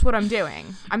 This is just what I'm doing.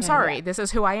 I'm sorry. Yeah. This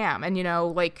is who I am. And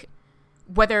like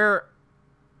whether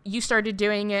you started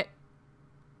doing it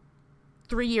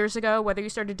 3 years ago, whether you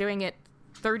started doing it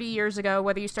 30 years ago,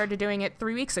 whether you started doing it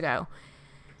 3 weeks ago,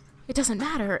 it doesn't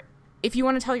matter. If you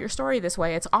want to tell your story this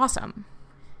way, it's awesome.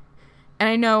 And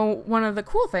I know one of the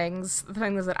cool things, the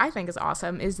things that I think is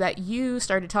awesome, is that you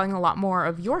started telling a lot more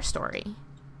of your story.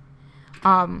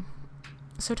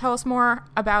 So tell us more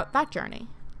about that journey.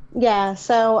 Yeah,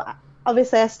 so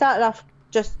obviously I started off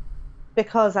just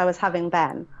because I was having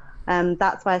Ben.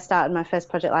 That's why I started my first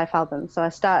Project Life album. So I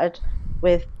started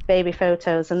with baby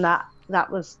photos, and that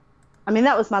was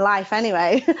my life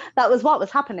anyway. That was what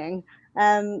was happening.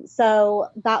 So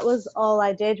that was all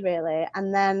I did really.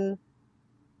 And then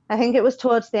I think it was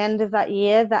towards the end of that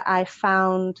year that I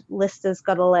found Lister's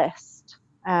Got a List.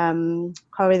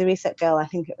 Corey the Reset Girl, I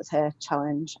think it was her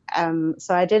challenge.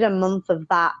 So I did a month of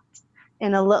that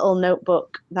in a little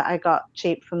notebook that I got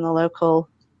cheap from the local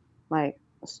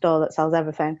store that sells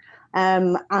everything,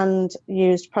 and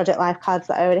used Project Life cards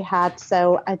that I already had.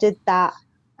 So I did that,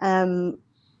 and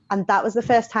that was the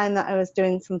first time that I was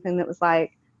doing something that was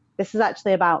like, this is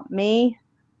actually about me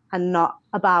and not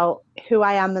about who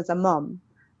I am as a mum.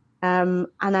 And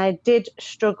I did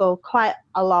struggle quite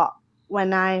a lot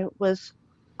when I was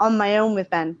on my own with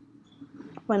Ben,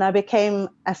 when I became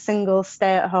a single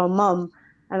stay-at-home mum,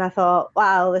 and I thought,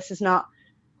 wow, this is not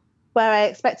where I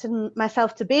expected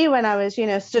myself to be when I was,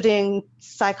 studying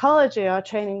psychology or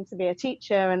training to be a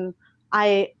teacher. And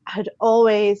I had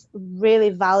always really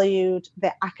valued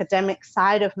the academic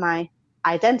side of my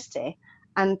identity.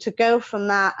 And to go from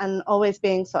that and always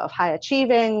being sort of high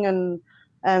achieving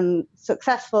and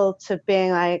successful to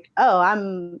being like, oh,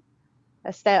 I'm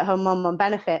a stay-at-home mom on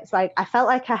benefits. Like, I felt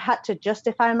like I had to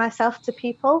justify myself to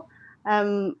people.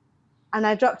 And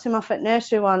I dropped him off at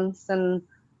nursery once, and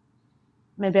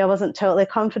maybe I wasn't totally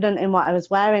confident in what I was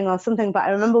wearing or something, but I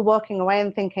remember walking away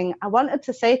and thinking, I wanted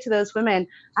to say to those women,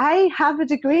 I have a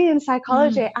degree in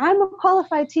psychology. I'm a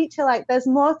qualified teacher. Like, there's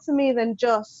more to me than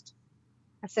just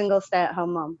a single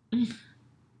stay-at-home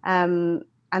mom.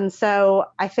 And so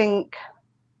I think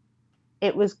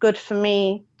it was good for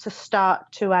me to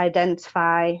start to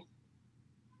identify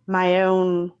my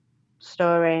own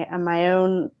story and my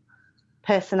own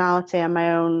personality and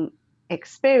my own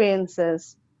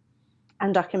experiences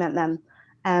and document them.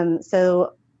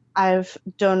 So I've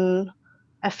done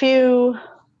a few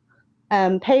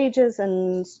pages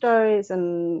and stories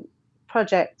and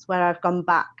projects where I've gone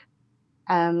back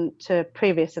to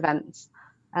previous events.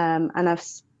 And I've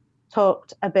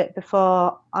talked a bit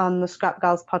before on the Scrap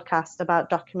Girls podcast about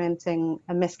documenting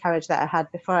a miscarriage that I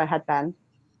had before I had Ben.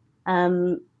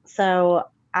 So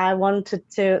I wanted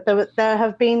to, there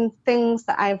have been things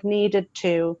that I've needed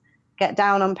to get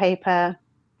down on paper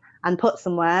and put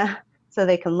somewhere so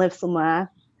they can live somewhere,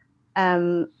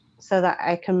 so that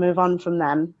I can move on from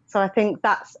them. So I think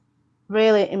that's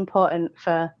really important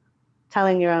for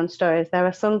telling your own stories. There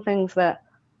are some things that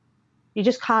you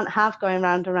just can't have going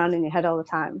round and round in your head all the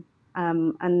time.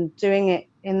 And doing it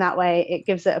in that way, it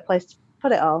gives it a place to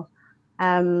put it all.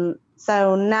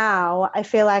 So now I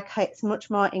feel like it's much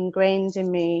more ingrained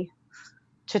in me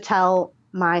to tell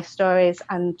my stories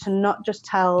and to not just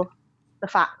tell the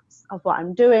facts of what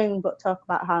I'm doing, but talk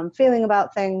about how I'm feeling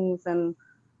about things and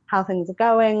how things are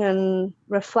going and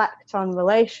reflect on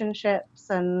relationships.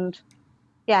 And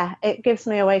yeah, it gives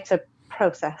me a way to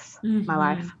process my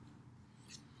life.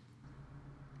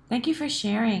 Thank you for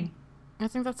sharing. I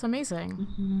think that's amazing.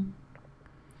 And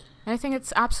I think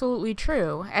it's absolutely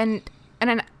true. And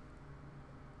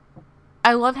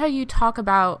I love how you talk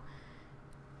about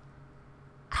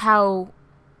how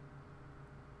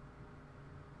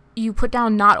you put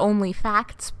down not only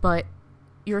facts, but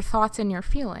your thoughts and your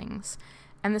feelings.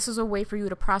 And this is a way for you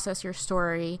to process your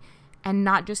story and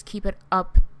not just keep it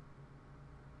up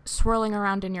swirling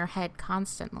around in your head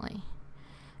constantly.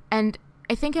 And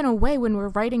I think in a way, when we're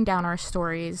writing down our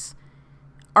stories,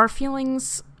 our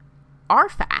feelings are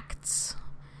facts,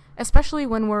 especially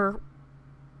when we're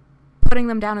putting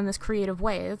them down in this creative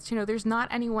way. It's, there's not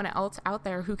anyone else out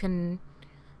there who can,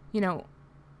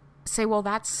 say, well,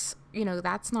 that's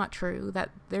not true, that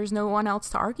there's no one else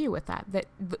to argue with that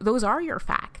those are your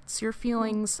facts. Your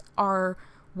feelings are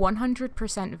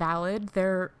 100% valid.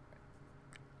 They're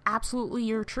absolutely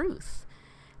your truth.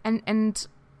 And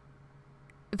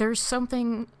there's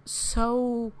something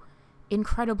so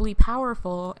incredibly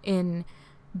powerful in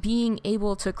being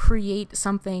able to create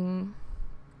something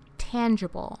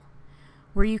tangible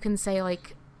where you can say,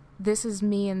 like, this is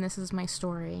me and this is my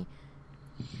story,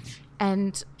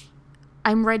 and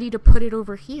I'm ready to put it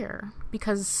over here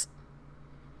because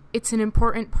it's an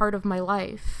important part of my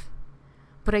life,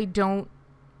 but I don't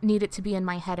need it to be in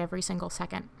my head every single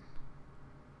second.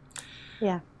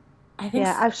 Yeah. I think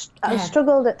I've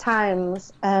struggled at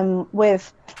times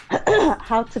with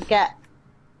how to get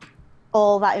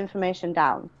all that information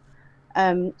down.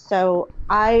 So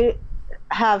I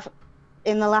have,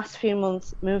 in the last few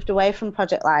months, moved away from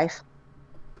Project Life,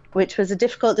 which was a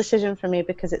difficult decision for me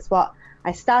because it's what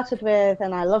I started with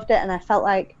and I loved it, and I felt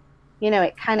like,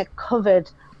 it kind of covered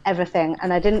everything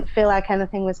and I didn't feel like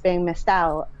anything was being missed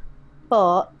out.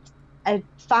 But I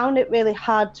found it really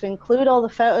hard to include all the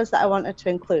photos that I wanted to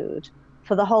include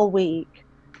for the whole week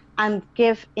and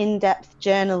give in-depth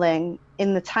journaling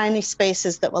in the tiny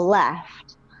spaces that were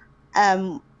left.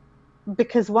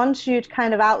 Because once you'd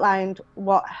kind of outlined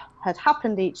what had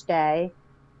happened each day,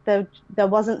 there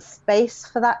wasn't space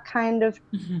for that kind of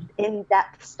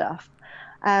in-depth stuff.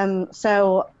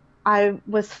 So I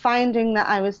was finding that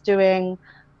I was doing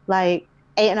like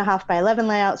 8.5 by 11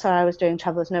 layouts, or I was doing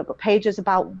traveler's notebook pages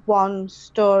about one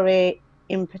story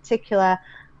in particular,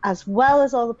 as well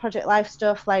as all the Project Life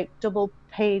stuff, like double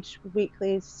page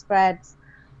weekly spreads.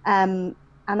 And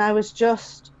I was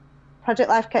just, Project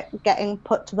Life kept getting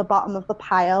put to the bottom of the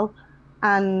pile,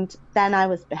 and then I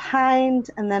was behind,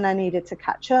 and then I needed to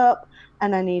catch up,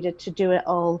 and I needed to do it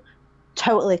all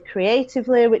totally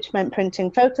creatively, which meant printing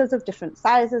photos of different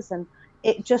sizes, and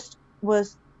it just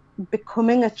was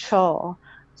becoming a chore.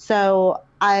 So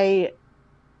I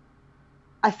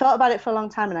thought about it for a long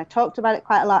time, and I talked about it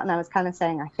quite a lot, and I was kind of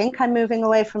saying, I think I'm moving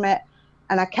away from it.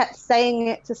 And I kept saying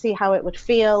it to see how it would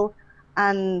feel.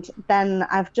 And then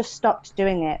I've just stopped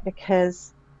doing it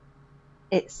because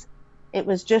it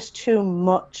was just too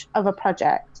much of a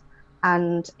project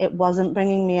and it wasn't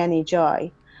bringing me any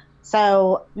joy.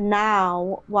 So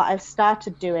now what I've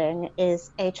started doing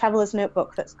is a traveler's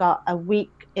notebook that's got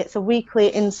it's a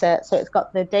weekly insert. So it's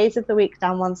got the days of the week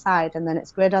down one side and then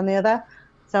it's grid on the other.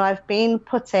 So I've been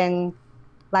putting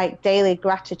like daily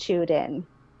gratitude in.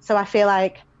 So I feel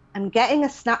like I'm getting a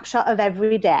snapshot of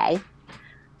every day.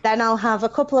 Then I'll have a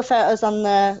couple of photos on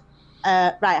the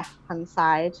right hand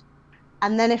side.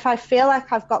 And then if I feel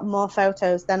like I've got more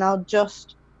photos, then I'll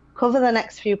just cover the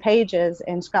next few pages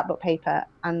in scrapbook paper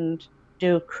and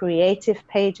do creative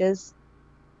pages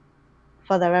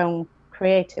for their own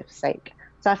creative sake.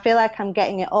 So I feel like I'm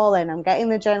getting it all in. I'm getting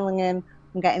the journaling in,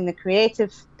 I'm getting the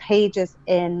creative pages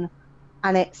in,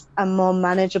 and it's a more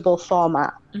manageable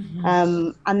format.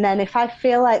 Mm-hmm. And then if I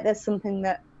feel like there's something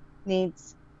that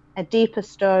needs a deeper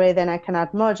story, then I can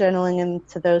add more journaling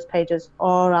into those pages,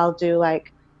 or I'll do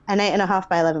like an 8.5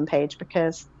 by 11 page,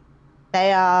 because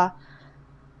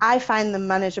I find them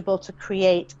manageable to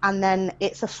create, and then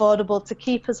it's affordable to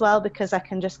keep as well, because I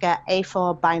can just get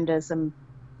A4 binders and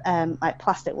like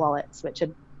plastic wallets, which are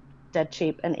dead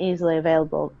cheap and easily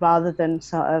available, rather than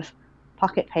sort of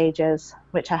pocket pages,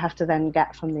 which I have to then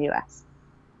get from the US.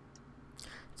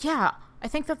 Yeah, I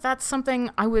think that's something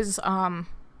I was,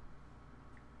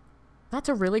 that's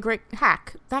a really great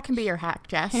hack. That can be your hack,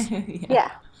 Jess.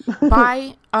 Yeah.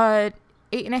 Buy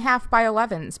 8.5 by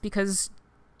 11s, because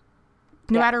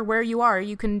no matter where you are,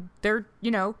 they're,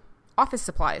 office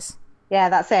supplies. Yeah,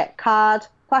 that's it. Card,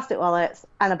 plastic wallets,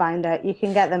 and a binder. You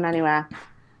can get them anywhere.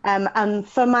 And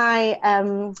for my,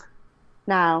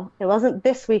 now, it wasn't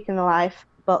this week in the life,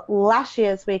 but last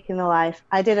year's week in the life,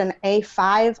 I did an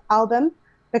A5 album,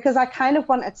 because I kind of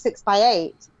wanted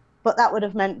 6x8, but that would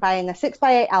have meant buying a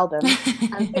 6x8 album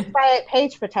and 6x8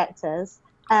 page protectors.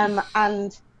 And,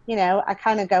 I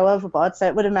kind of go overboard. So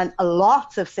it would have meant a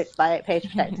lot of 6x8 page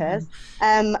protectors.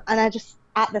 And I just,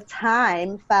 at the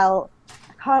time, felt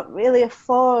I can't really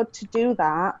afford to do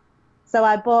that. So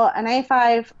I bought an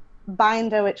A5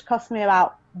 binder, which cost me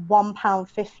about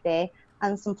 £1.50,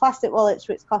 and some plastic wallets,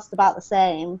 which cost about the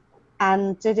same,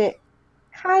 and did it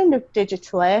kind of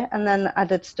digitally, and then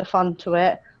added stuff onto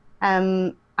it.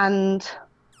 And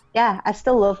yeah, I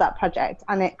still love that project,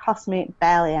 and it cost me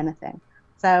barely anything.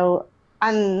 So,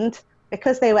 and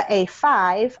because they were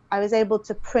A5, I was able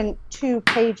to print 2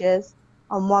 pages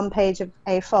on 1 page of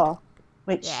A4,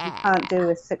 which you can't do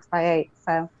with 6x8.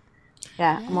 So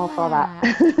yeah, I'm all for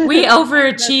that. We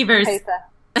overachievers.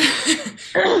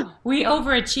 We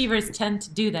overachievers tend to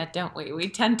do that, don't we? We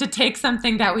tend to take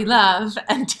something that we love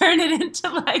and turn it into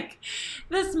like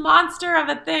this monster of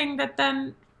a thing that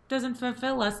then doesn't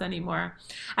fulfill us anymore.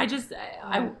 I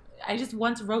just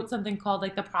once wrote something called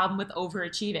like the problem with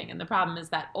overachieving, and the problem is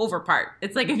that over part.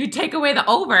 It's like if you take away the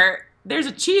over, there's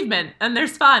achievement and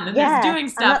there's fun and there's doing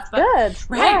stuff. And that's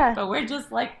good. Right. Yeah. But we're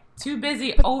just like too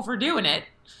busy overdoing it.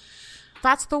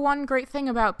 That's the one great thing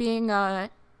about being a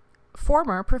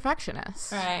former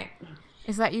perfectionist. Right.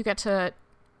 Is that you get to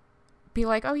be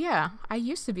like, oh yeah, I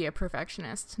used to be a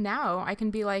perfectionist. Now I can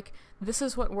be like, this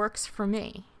is what works for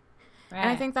me. Right. And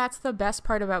I think that's the best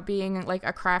part about being like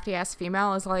a crafty ass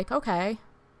female, is like, okay.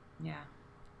 Yeah.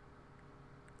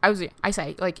 I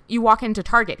say, like, you walk into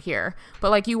Target here,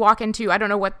 but like you walk into, I don't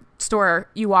know what store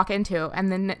you walk into,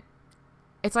 and then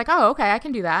it's like, oh, okay, I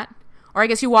can do that. Or I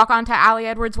guess you walk onto Ali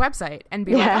Edwards' website and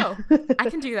be like, oh, I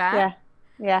can do that.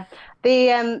 Yeah.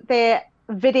 The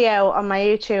video on my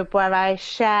YouTube where I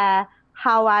share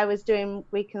how I was doing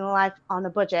Week in the Life on a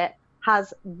budget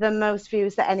has the most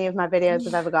views that any of my videos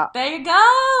have ever got. There you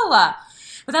go.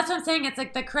 But that's what I'm saying. It's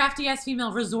like the crafty ass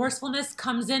female resourcefulness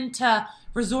comes into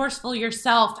resourceful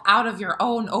yourself out of your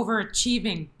own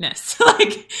overachievingness.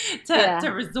 Like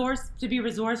to be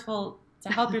resourceful, to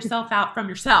help yourself out from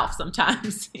yourself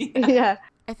sometimes. Yeah.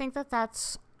 I think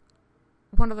that's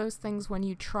one of those things when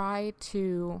you try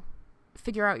to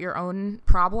figure out your own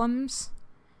problems,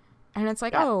 and it's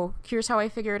like, oh, here's how I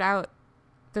figured out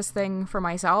this thing for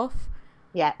myself.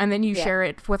 Yeah. And then you share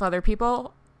it with other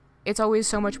people. It's always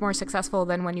so much more successful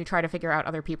than when you try to figure out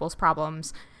other people's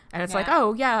problems. And it's like,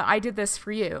 oh, yeah, I did this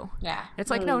for you. Yeah. It's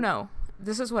like, no,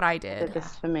 this is what I did. This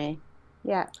is for me.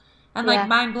 Yeah. I'm like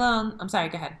mind blown. I'm sorry,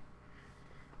 go ahead.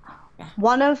 Yeah.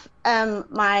 One of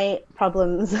my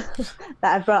problems that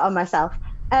I've brought on myself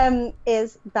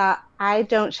is that I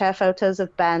don't share photos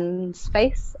of Ben's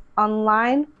face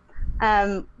online,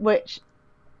 which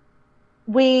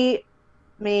me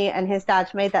and his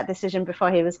dad made that decision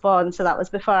before he was born, so that was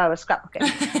before I was scrapbooking.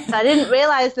 So I didn't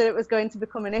realize that it was going to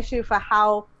become an issue for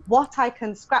what I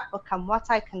can scrapbook and what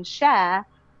I can share.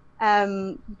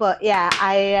 But yeah,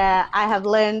 I have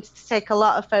learned to take a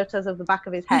lot of photos of the back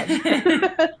of his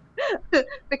head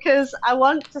because I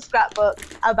want to scrapbook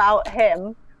about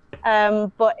him.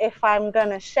 But if I'm going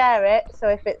to share it, so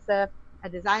if it's a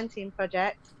design team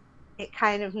project, it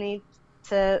kind of needs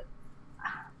to,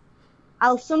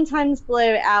 I'll sometimes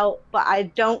blur it out, but I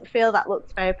don't feel that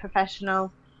looks very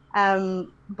professional.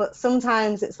 But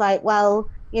sometimes it's like, well,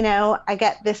 I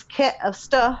get this kit of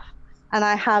stuff and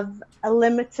I have a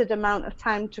limited amount of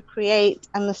time to create,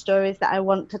 and the stories that I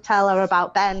want to tell are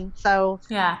about Ben. So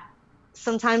yeah,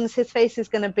 sometimes his face is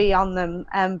going to be on them,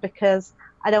 because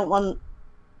I don't want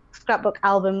scrapbook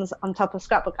albums on top of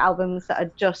scrapbook albums that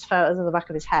are just photos of the back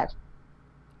of his head.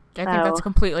 I think that's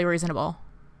completely reasonable.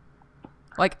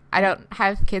 Like, I don't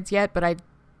have kids yet, but I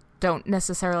don't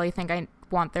necessarily think I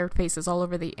want their faces all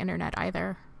over the internet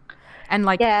either. And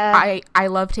like, yeah. I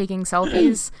love taking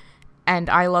selfies and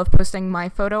I love posting my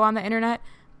photo on the internet,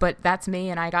 but that's me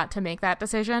and I got to make that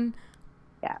decision.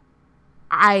 Yeah.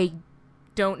 I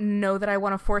don't know that I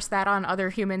want to force that on other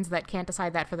humans that can't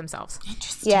decide that for themselves.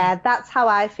 Interesting. Yeah, that's how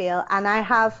I feel. And I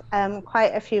have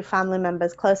quite a few family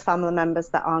members, close family members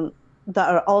that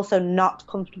are also not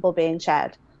comfortable being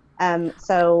shared.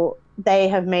 So they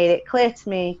have made it clear to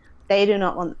me they do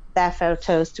not want their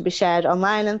photos to be shared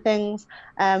online and things,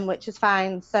 which is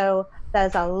fine. So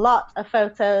there's a lot of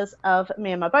photos of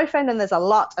me and my boyfriend, and there's a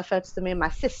lot of photos of me and my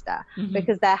sister,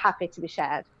 because they're happy to be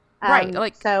shared.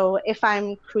 Right. So if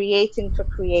I'm creating for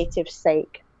creative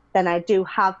sake, then I do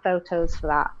have photos for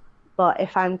that. But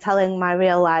if I'm telling my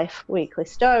real life weekly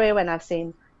story, when I've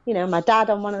seen, my dad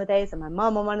on one of the days and my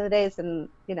mom on one of the days, and,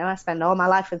 I spend all my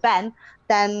life with Ben,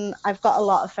 then I've got a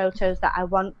lot of photos that I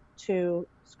want to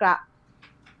scrap,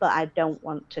 but I don't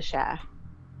want to share.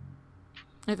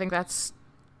 I think that's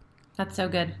so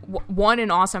good. One, an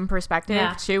awesome perspective.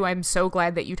 Yeah. 2, I'm so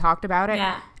glad that you talked about it.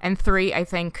 Yeah. And 3, I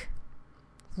think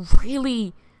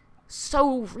really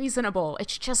so reasonable.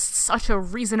 It's just such a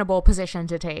reasonable position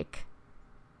to take.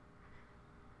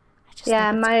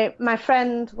 Yeah, my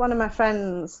friend, one of my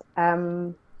friends,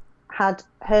 had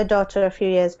her daughter a few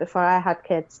years before I had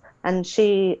kids, and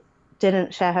she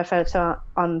didn't share her photo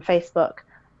on Facebook,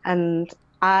 and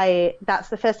that's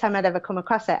the first time I'd ever come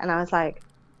across it, and I was like,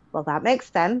 well, that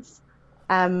makes sense.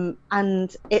 And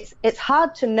it's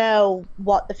hard to know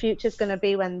what the future's going to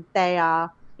be when they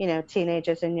are,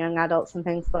 teenagers and young adults and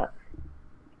things, but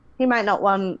he might not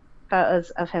want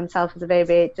photos of himself as a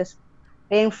baby just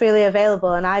being freely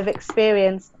available. And I've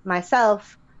experienced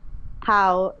myself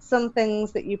how some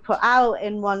things that you put out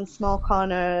in one small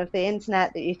corner of the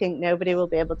internet that you think nobody will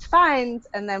be able to find,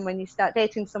 and then when you start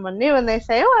dating someone new and they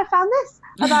say, oh, I found this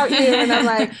about you, and I'm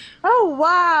like, oh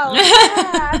wow,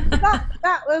 yeah,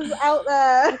 that was out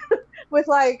there with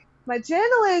like my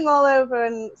journaling all over.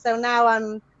 And so now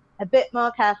I'm a bit more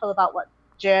careful about what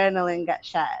journaling gets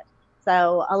shared.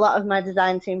 So a lot of my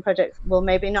design team projects will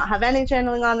maybe not have any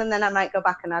journaling on, and then I might go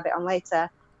back and add it on later,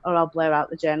 or I'll blur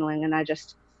out the journaling, and I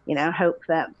just hope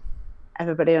that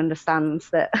everybody understands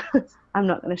that I'm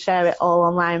not going to share it all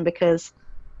online, because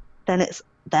then it's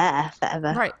there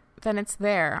forever. Right. Then it's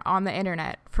there on the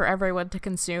internet for everyone to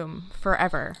consume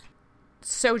forever.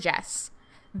 So Jess,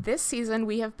 this season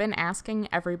we have been asking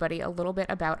everybody a little bit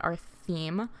about our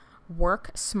theme,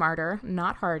 work smarter,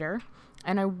 not harder.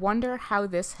 And I wonder how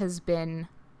this has been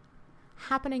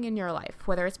happening in your life,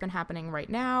 whether it's been happening right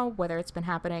now, whether it's been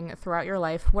happening throughout your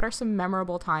life. What are some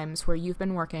memorable times where you've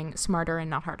been working smarter and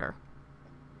not harder?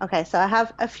 Okay, so I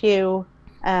have a few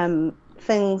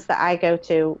things that I go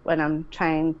to when I'm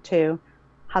trying to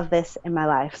have this in my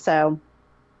life. So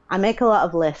I make a lot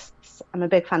of lists. I'm a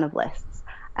big fan of lists.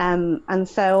 And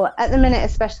so at the minute,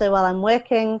 especially while I'm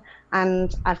working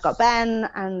and I've got Ben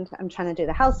and I'm trying to do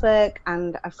the housework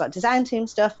and I've got design team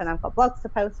stuff and I've got blogs to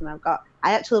post and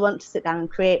I actually want to sit down and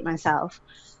create myself.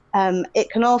 It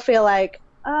can all feel like,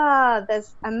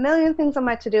 there's a million things on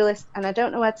my to-do list and I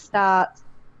don't know where to start.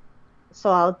 So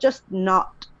I'll just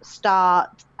not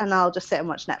start and I'll just sit and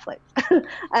watch Netflix.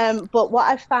 But what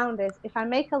I've found is if I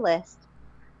make a list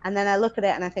and then I look at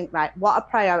it and I think, right, what are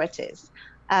priorities?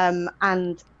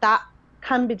 And that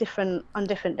can be different on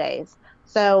different days.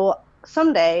 So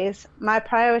some days my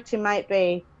priority might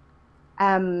be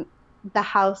the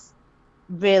house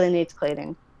really needs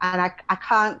cleaning and I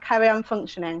can't carry on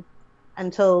functioning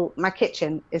until my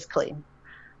kitchen is clean.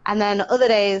 And then other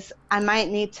days I might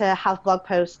need to have blog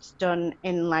posts done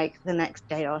in like the next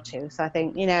day or two. So I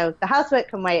think, the housework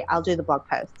can wait, I'll do the blog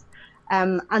posts.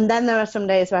 And then there are some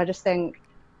days where I just think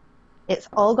it's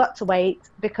all got to wait,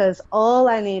 because all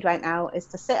I need right now is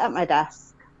to sit at my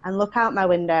desk and look out my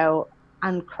window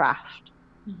and craft,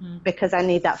 because I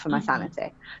need that for my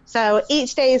sanity. So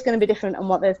each day is going to be different on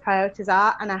what those priorities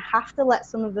are, and I have to let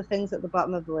some of the things at the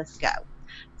bottom of the list go.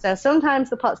 So sometimes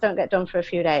the pots don't get done for a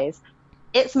few days.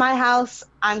 It's my house.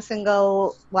 I'm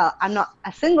single. Well, I'm not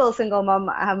a single mom.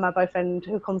 I have my boyfriend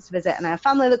who comes to visit, and I have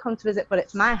family that comes to visit, but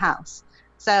it's my house.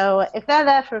 So if they're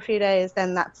there for a few days,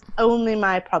 then that's only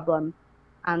my problem.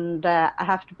 And I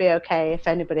have to be okay if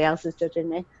anybody else is judging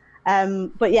me.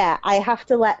 But yeah, I have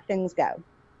to let things go.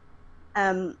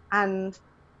 And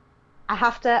I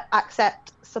have to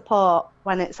accept support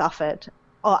when it's offered,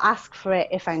 or ask for it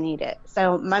if I need it.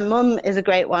 So my mum is a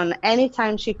great one.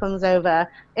 Anytime she comes over,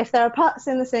 if there are pots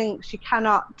in the sink, she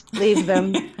cannot leave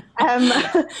them.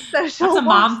 So she'll That's a mom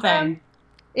wash them. thing.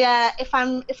 Yeah, if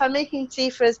I'm making tea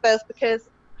for us both, because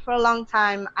for a long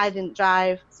time I didn't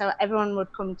drive, so everyone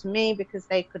would come to me because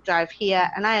they could drive here,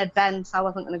 and I had Ben, so I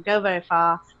wasn't going to go very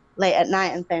far late at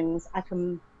night and things. I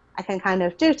can kind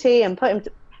of do tea and put him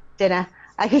to dinner.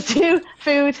 I can do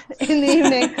food in the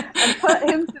evening and put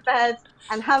him to bed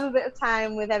and have a bit of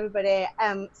time with everybody.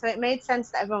 So it made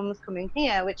sense that everyone was coming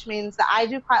here, which means that I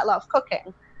do quite a lot of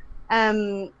cooking.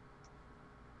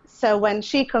 So when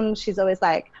she comes, she's always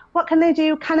like, what can they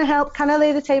do? Can I help? Can I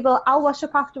lay the table? I'll wash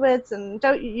up afterwards, and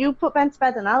don't you put Ben to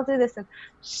bed and I'll do this. And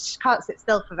she can't sit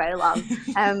still for very long.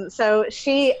 So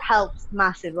she helps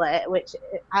massively, which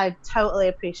I totally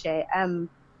appreciate. And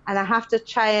I have to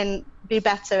try and be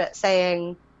better at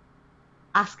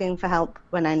asking for help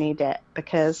when I need it,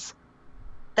 because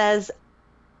there's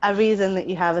a reason that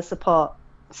you have a support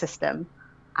system,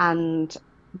 and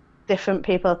different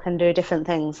people can do different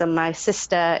things. And my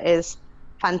sister is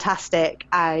fantastic.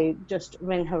 I just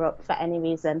ring her up for any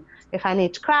reason. If I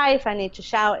need to cry, if I need to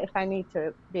shout, if I need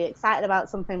to be excited about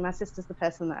something, my sister's the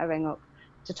person that I ring up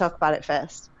to talk about it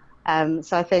first.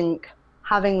 So I think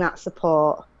having that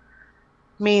support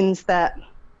means that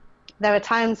there are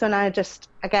times when I just,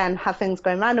 again, have things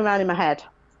going round and round in my head,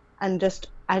 and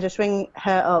I just ring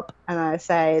her up and I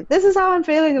say, this is how I'm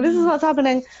feeling and this is what's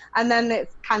happening, and then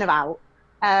it's kind of out.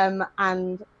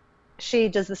 And she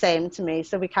does the same to me,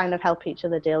 so we kind of help each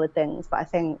other deal with things. But I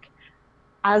think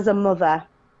as a mother,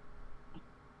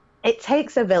 it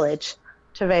takes a village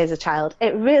to raise a child.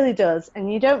 It really does.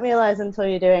 And you don't realize until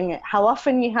you're doing it how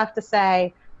often you have to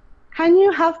say, can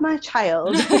you have my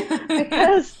child?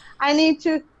 Because I need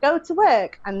to go to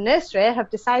work, and nursery have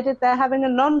decided they're having a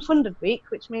non-funded week,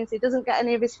 which means he doesn't get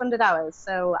any of his funded hours.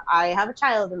 So I have a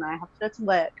child and I have to go to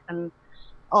work,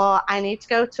 or I need to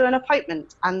go to an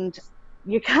appointment. And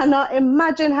you cannot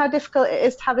imagine how difficult it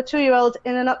is to have a 2-year-old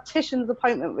in an optician's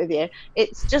appointment with you.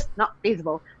 It's just not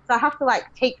feasible. So I have to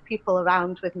take people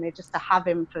around with me just to have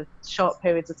him for short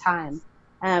periods of time.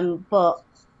 But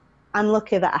I'm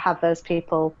lucky that I have those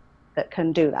people that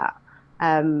can do that.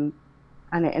 And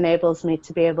it enables me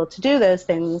to be able to do those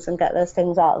things and get those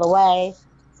things out of the way,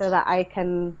 so that I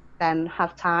can then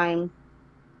have time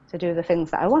to do the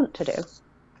things that I want to do.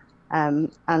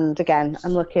 And again,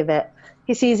 I'm lucky that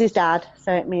he sees his dad,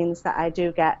 so it means that I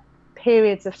do get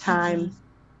periods of time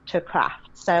to craft.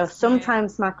 So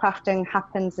sometimes my crafting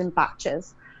happens in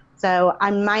batches, so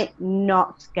I might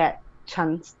not get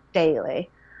chance daily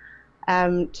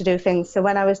to do things. So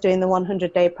when I was doing the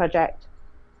 100-day project,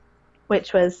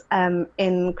 which was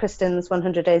in Kristen's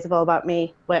 100 Days of All About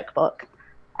Me workbook,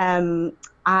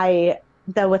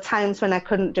 there were times when I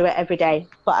couldn't do it every day,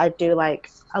 but I'd do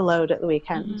a load at the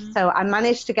weekend. So I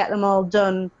managed to get them all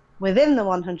done within the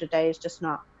 100 days, just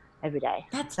not every day.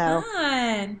 That's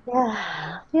fun.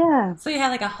 Yeah. So you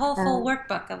had a whole full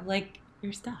workbook of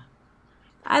your stuff.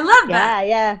 I love that.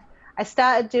 Yeah. I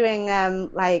started doing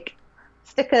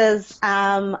stickers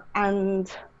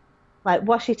and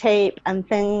washi tape and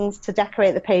things to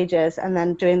decorate the pages, and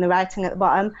then doing the writing at the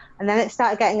bottom. And then it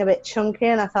started getting a bit chunky,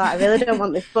 and I thought, I really don't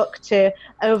want this book to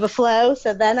overflow.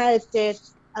 So then I did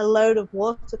a load of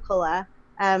watercolor,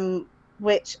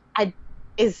 which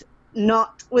is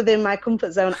not within my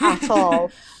comfort zone at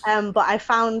all. But I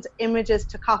found images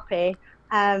to copy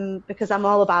because I'm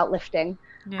all about lifting.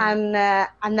 Yeah.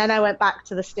 And then I went back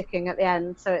to the sticking at the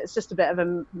end. So it's just a bit of a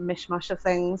mishmash of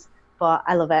things, but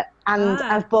I love it. And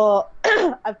I've bought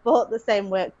the same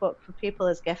workbook for people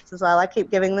as gifts as well. I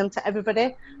keep giving them to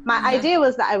everybody. My idea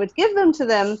was that I would give them to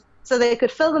them so they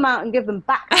could fill them out and give them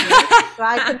back to me. So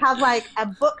I could have a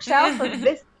bookshelf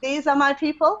of these are my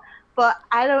people, but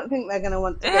I don't think they're going to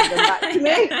want to give them back to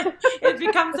me. It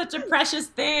becomes such a precious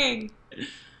thing.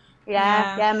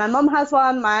 Yeah. My mum has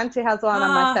one, my auntie has one,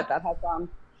 and my stepdad has one.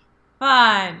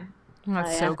 Fun.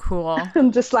 That's so cool.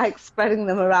 I'm just like spreading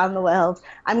them around the world.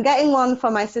 I'm getting one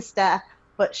for my sister,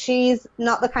 but she's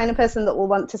not the kind of person that will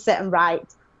want to sit and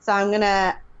write. So I'm going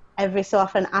to every so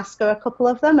often ask her a couple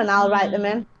of them and I'll write them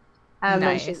in.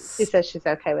 Nice. And she says she's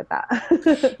okay with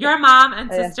that. Your mom and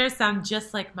sister sound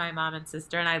just like my mom and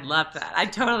sister, and I love that. I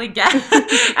totally get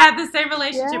I have the same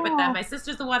relationship with them. My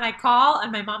sister's the one I call,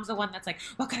 and my mom's the one that's like,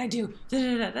 what can I do?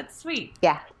 Da-da-da. That's sweet.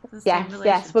 Yes.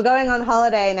 We're going on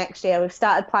holiday next year. We've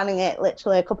started planning it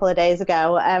literally a couple of days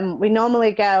ago. We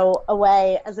normally go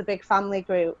away as a big family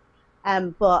group,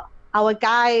 but our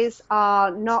guys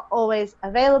are not always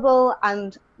available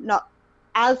and not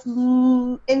as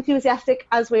enthusiastic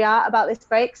as we are about this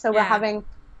break. So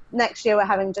next year we're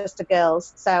having just the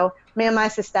girls. So me and my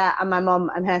sister and my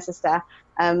mum and her sister.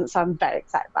 So I'm very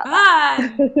excited about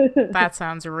that. That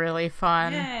sounds really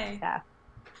fun. Yay. Yeah.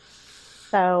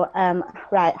 So,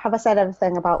 right, have I said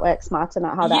everything about work smarter,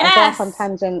 not harder? I go off on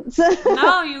tangents.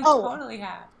 No, you totally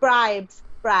have. Bribes.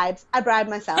 I bribe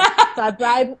myself. So I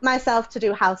bribe myself to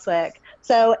do housework.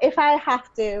 So if I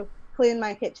have to clean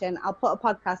my kitchen, I'll put a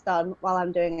podcast on while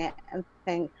I'm doing it and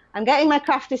think I'm getting my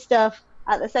crafty stuff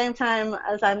at the same time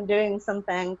as I'm doing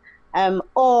something,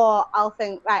 or I'll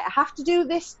think, right, I have to do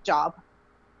this job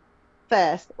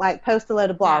first, like post a load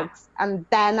of blogs, and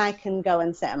then I can go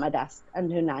and sit at my desk and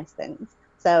do nice things.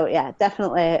 So yeah,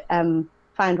 definitely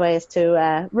find ways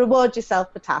to reward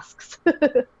yourself for tasks.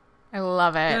 I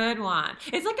love it. Good one.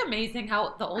 It's like amazing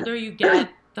how the older you get,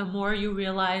 the more you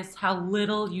realize how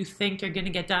little you think you're going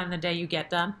to get done the day you get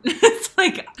done. It's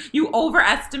like you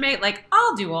overestimate, like,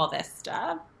 I'll do all this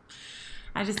stuff.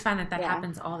 I just find that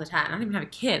happens all the time. I don't even have a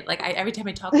kid. Like, every time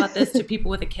I talk about this to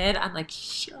people with a kid, I'm like,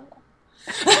 shut up.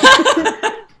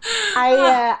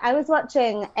 I was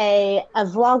watching a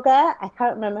vlogger. I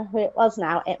can't remember who it was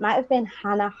now. It might have been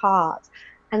Hannah Hart.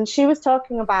 And she was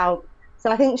talking about,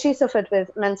 so I think she suffered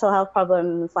with mental health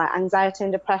problems like anxiety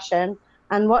and depression.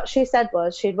 And what she said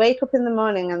was she'd wake up in the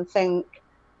morning and think,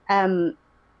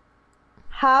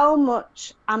 how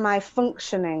much am I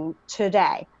functioning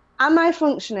today? Am I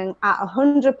functioning at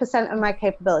 100% of my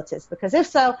capabilities? Because if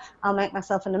so, I'll make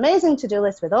myself an amazing to-do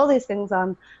list with all these things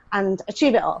on and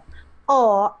achieve it all.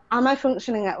 Or am I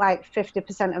functioning at like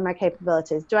 50% of my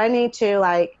capabilities? Do I need to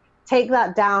like take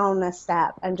that down a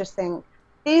step and just think,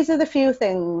 these are the few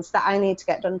things that I need to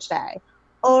get done today?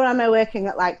 Or am I working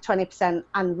at like 20%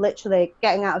 and literally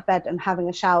getting out of bed and having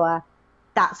a shower?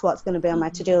 That's what's going to be on my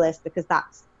to-do list because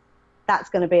that's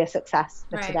going to be a success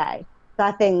for today. So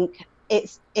I think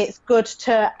it's good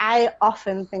to, I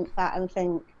often think that and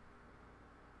think,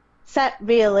 set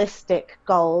realistic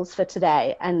goals for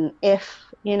today. And if,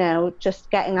 just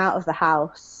getting out of the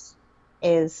house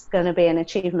is going to be an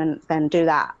achievement, then do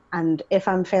that. And if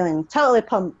I'm feeling totally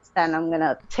pumped, then I'm going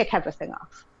to tick everything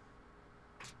off.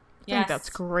 I think that's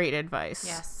great advice.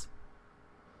 Yes.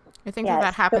 I think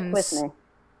that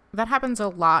happens a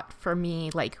lot for me,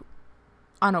 like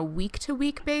on a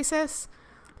week-to-week basis.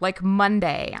 Like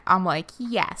Monday, I'm like,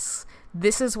 yes,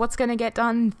 this is what's going to get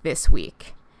done this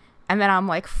week. And then I'm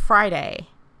like, Friday,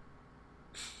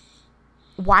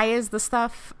 why is the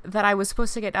stuff that I was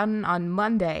supposed to get done on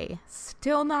Monday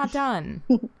still not done?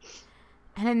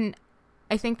 And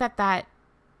I think that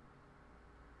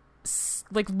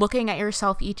like looking at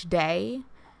yourself each day,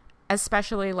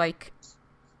 especially like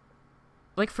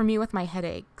for me with my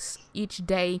headaches, each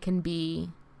day can be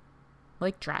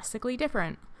like drastically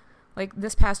different. Like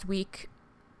this past week,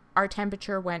 our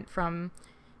temperature went from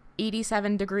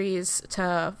 87 degrees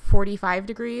to 45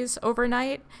 degrees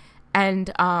overnight.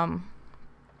 And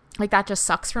like that just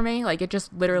sucks for me. Like it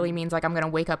just literally means like I'm going to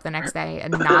wake up the next day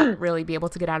and not really be able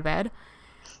to get out of bed.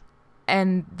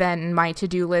 And then my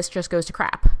to-do list just goes to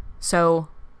crap. So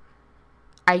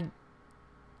I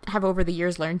have over the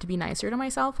years learned to be nicer to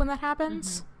myself when that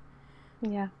happens.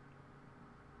 Mm-hmm. Yeah.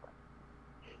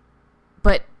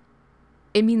 But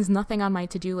it means nothing on my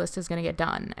to-do list is going to get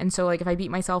done. And so like if I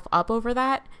beat myself up over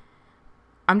that,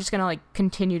 I'm just going to like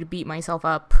continue to beat myself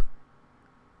up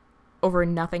over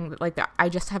nothing like that. I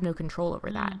just have no control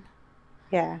over that.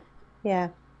 Yeah. Yeah.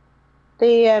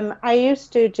 I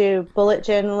used to do bullet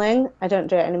journaling. I don't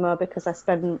do it anymore because I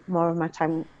spend more of my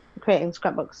time creating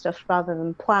scrapbook stuff rather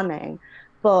than planning.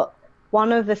 But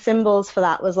one of the symbols for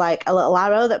that was like a little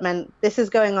arrow that meant this is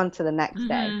going on to the next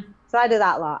day. So I do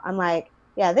that a lot. I'm like,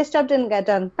 yeah, this job didn't get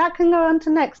done. That can go on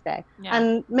to next day. Yeah.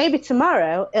 And maybe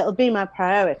tomorrow it'll be my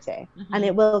priority and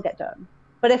it will get done.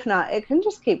 But if not, it can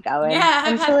just keep going. Yeah,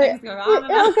 until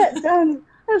it'll get done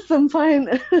at some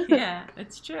point. Yeah,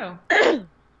 it's true.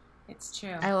 It's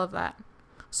true. I love that.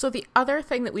 So the other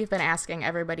thing that we've been asking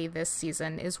everybody this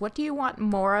season is, what do you want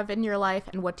more of in your life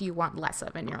and what do you want less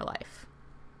of in your life?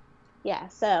 Yeah,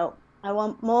 so I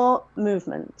want more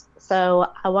movement.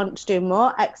 So I want to do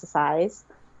more exercise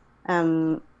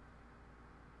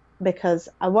because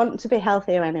I want to be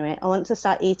healthier anyway. I want to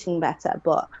start eating better,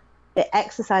 but the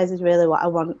exercise is really what I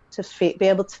want to be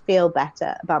able to feel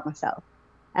better about myself.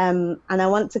 And I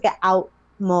want to get out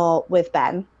more with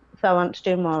Ben. So I want to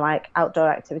do more like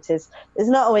outdoor activities. It's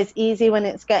not always easy when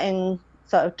it's getting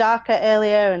sort of darker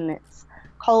earlier and it's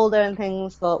colder and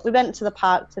things, but we went to the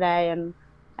park today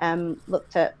and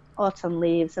looked at autumn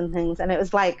leaves and things, and it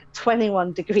was like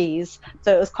 21 degrees,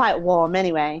 so it was quite warm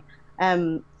anyway,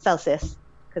 Celsius,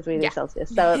 because we do Celsius,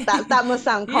 so that must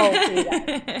sound cold to you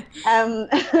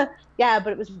guys. Yeah,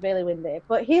 but it was really windy,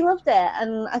 but he loved it,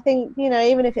 and I think, you know,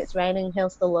 even if it's raining, he'll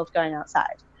still love going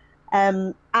outside.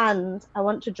 And I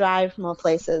want to drive more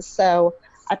places. So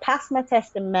I passed my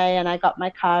test in May and I got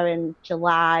my car in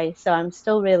July. So I'm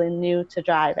still really new to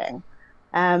driving.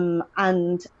 And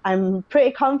I'm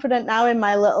pretty confident now in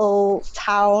my little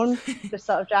town, just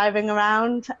sort of driving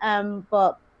around.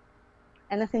 But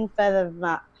anything further than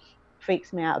that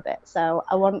freaks me out a bit. So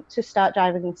I want to start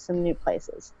driving some new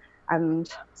places and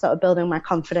sort of building my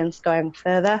confidence going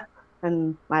further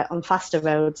and like on faster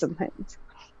roads and things.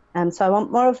 So I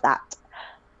want more of that.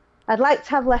 I'd like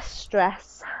to have less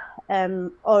stress,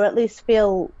 or at least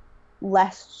feel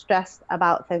less stressed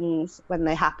about things when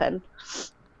they happen.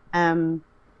 And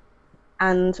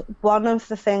one of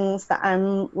the things that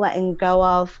I'm letting go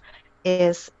of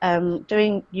is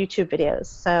doing YouTube videos.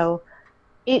 So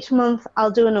each month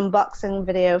I'll do an unboxing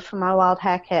video for my Wild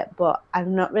Hare Kit, but I've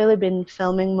not really been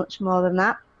filming much more than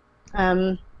that.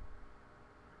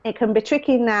 It can be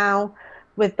tricky now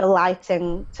with the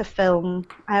lighting to film.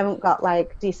 I haven't got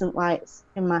like decent lights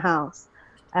in my house.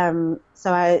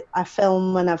 So I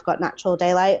film when I've got natural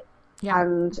daylight,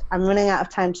 and I'm running out of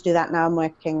time to do that now. I'm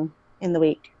working in the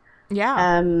week.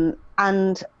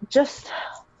 And just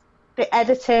the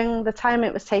editing, the time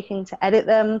it was taking to edit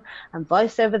them and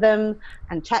voice over them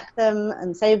and check them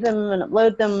and save them and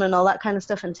upload them and all that kind of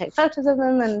stuff and take photos of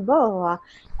them and blah, blah,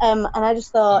 blah. And I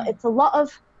just thought it's a lot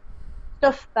of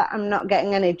stuff that I'm not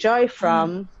getting any joy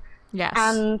from.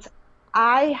 And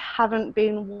I haven't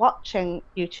been watching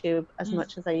YouTube as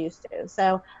much as I used to.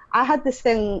 So I had this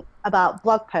thing about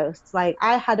blog posts. Like,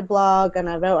 I had a blog and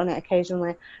I wrote on it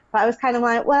occasionally, but I was kind of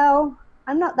like, well,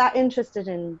 I'm not that interested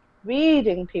in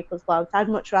reading people's blogs. I'd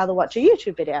much rather watch a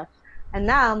YouTube video. And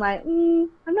now I'm like,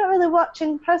 I'm not really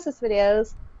watching process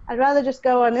videos. I'd rather just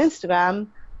go on Instagram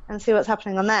and see what's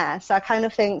happening on there. So I kind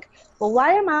of think, well,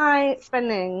 why am I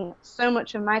spending so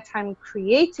much of my time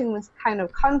creating this kind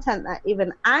of content that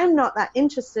even I'm not that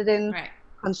interested in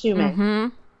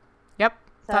consuming? Yep,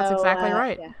 that's exactly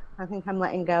right. Yeah, I think I'm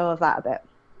letting go of that a bit.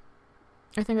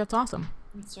 I think that's awesome.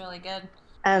 It's really good.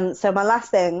 So my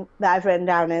last thing that I've written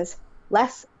down is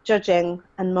less judging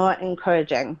and more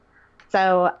encouraging.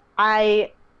 So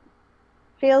I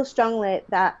feel strongly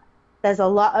that there's a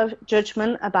lot of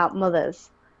judgment about mothers.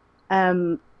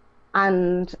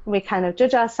 And we kind of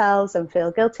judge ourselves and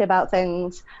feel guilty about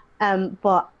things. And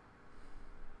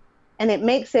it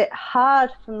makes it hard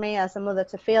for me as a mother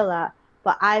to feel that,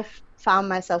 but I've found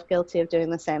myself guilty of doing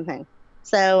the same thing.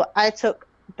 So I took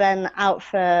Ben out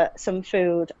for some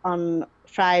food on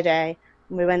Friday,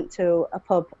 and we went to a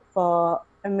pub for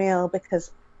a meal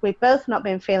because we'd both not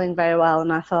been feeling very well,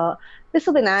 and I thought, this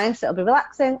will be nice, it'll be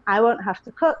relaxing, I won't have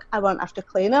to cook, I won't have to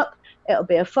clean up, it'll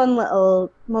be a fun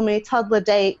little mummy toddler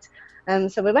date.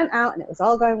 And so we went out and it was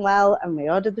all going well, and we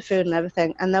ordered the food and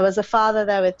everything, and there was a father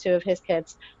there with two of his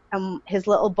kids, and his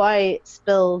little boy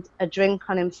spilled a drink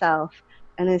on himself,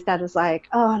 and his dad was like,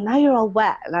 oh, now you're all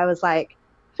wet. And I was like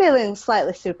feeling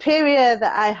slightly superior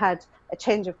that I had a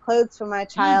change of clothes for my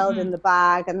child in the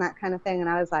bag and that kind of thing, and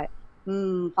I was like,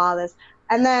 fathers.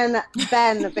 And then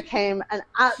Ben became an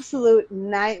absolute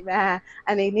nightmare,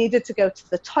 and he needed to go to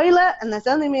the toilet, and there's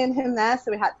only me and him there,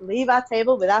 so we had to leave our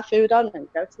table with our food on and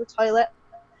go to the toilet.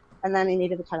 And then he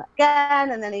needed the toilet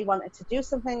again, and then he wanted to do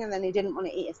something, and then he didn't want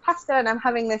to eat his pasta, and I'm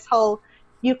having this whole,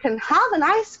 you can have an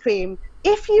ice cream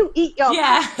if you eat your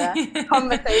pasta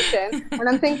conversation. And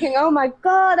I'm thinking, oh my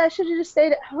God, I should have just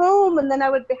stayed at home, and then I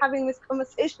would be having this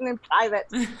conversation in private.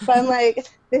 But I'm like,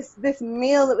 this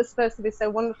meal that was supposed to be so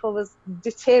wonderful was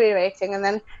deteriorating. And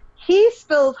then he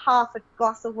spilled half a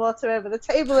glass of water over the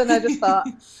table, and I just thought,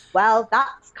 well,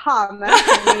 that's karma.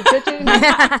 Judging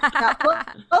that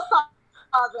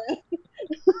father.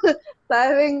 So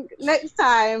I think next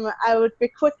time I would be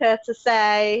quicker to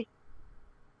say,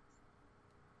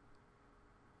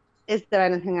 is there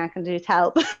anything I can do to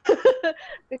help?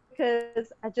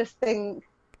 Because I just think,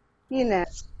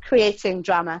 it's creating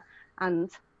drama,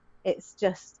 and it's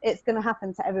going to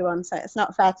happen to everyone. So it's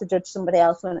not fair to judge somebody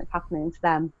else when it's happening to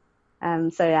them.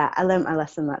 So yeah, I learned my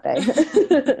lesson that day.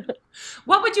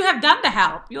 What would you have done to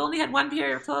help? You only had one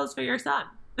pair of clothes for your son.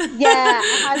 Yeah,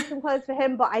 I had some clothes for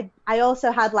him, but I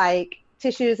also had like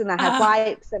tissues and I had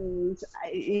wipes and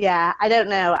I don't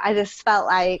know. I just felt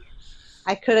like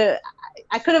I could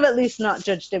have at least not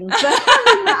judged him for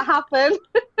having that happen.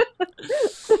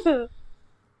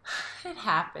 It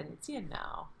happens,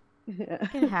 Yeah.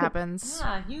 It happens.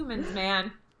 Yeah, humans,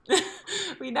 man.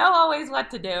 We know always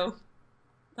what to do.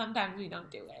 Sometimes we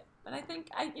don't do it. But I think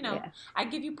I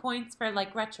give you points for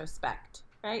like retrospect,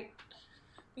 right?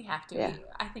 We have to. Yeah.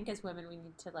 I think as women we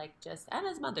need to like and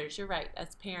as mothers, you're right,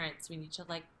 as parents, we need to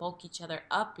like bulk each other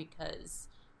up because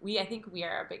I think we are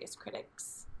our biggest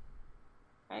critics.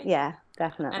 Right? Yeah,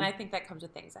 definitely. And I think that comes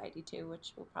with anxiety too,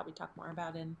 which we'll probably talk more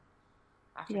about in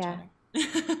after dinner.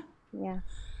 Yeah.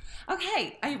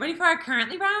 Okay, are you ready for our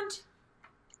currently round?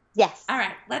 Yes. All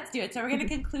right, let's do it. So we're going to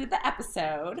conclude the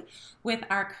episode with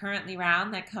our currently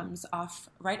round that comes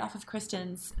right off of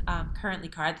Kristen's currently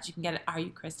card that you can get at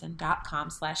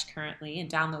areyoukristen.com/currently and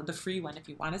download the free one if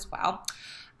you want as well.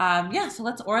 So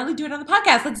let's orally do it on the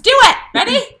podcast. Let's do it.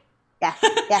 Ready? Yes.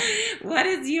 What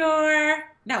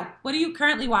are you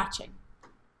currently watching?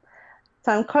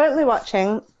 So I'm currently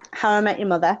watching How I Met Your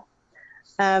Mother.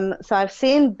 So I've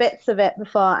seen bits of it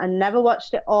before and never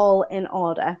watched it all in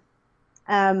order.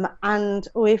 And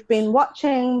we've been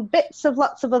watching bits of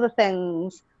lots of other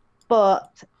things,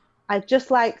 but I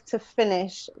just like to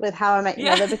finish with How I Met Your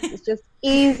Mother because it's just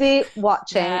easy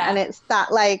watching and it's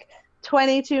that like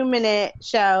 22-minute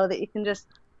show that you can just,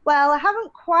 I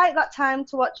haven't quite got time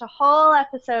to watch a whole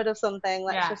episode of something.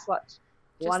 Let's just watch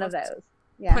one of those.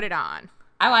 Yeah. Put it on.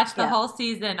 I watched the whole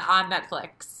season on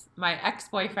Netflix. My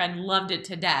ex-boyfriend loved it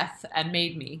to death and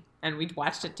made me, and we'd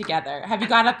watched it together. Have you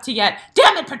got up to yet?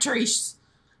 Damn it, Patrice!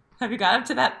 Have you got up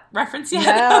to that reference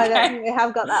yet? No, I don't think we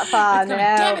have got that far. No.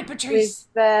 Damn it, Patrice!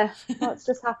 What's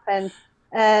just happened?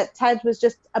 Ted was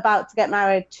just about to get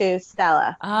married to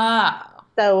Stella.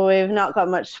 So we've not got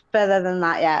much further than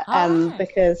that yet,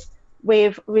 because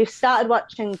we've started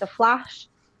watching The Flash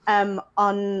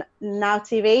on Now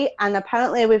TV, and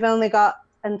apparently we've only got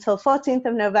until 14th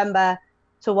of November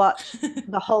to watch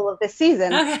the whole of this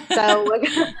season. So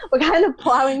we're kind of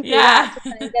plowing through that to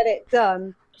try and get it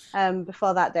done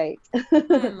before that date.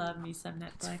 I love me some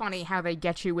Netflix. It's funny how they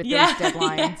get you with those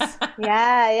deadlines.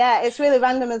 Yeah. It's really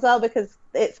random as well because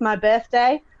it's my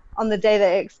birthday on the day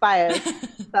that it expires. So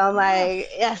I'm like,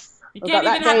 yes. You can't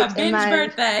even have a binge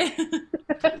birthday.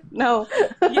 No.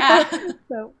 Yeah.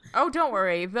 So. Oh, don't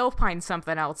worry. They'll find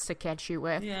something else to catch you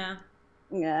with. Yeah.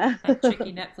 That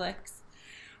tricky Netflix.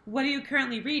 What are you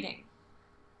currently reading?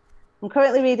 I'm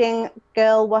currently reading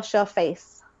Girl, Wash Your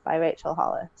Face by Rachel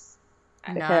Hollis.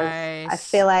 Because nice. I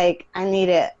feel like I need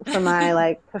it for my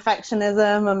like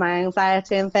perfectionism and my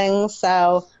anxiety and things.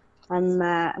 So I'm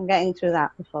getting through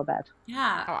that before bed.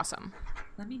 Yeah. Awesome.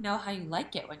 Let me know how you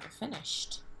like it when you're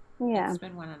finished. Yeah. It's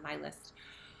been one on my list.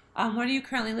 What are you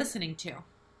currently listening to?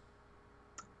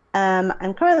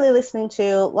 I'm currently listening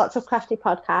to lots of crafty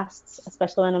podcasts,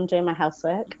 especially when I'm doing my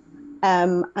housework,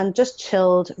 and just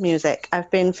chilled music. I've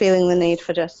been feeling the need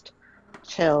for just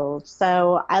chilled.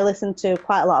 So I listen to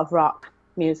quite a lot of rock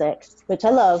music, which I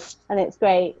love, and it's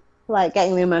great for like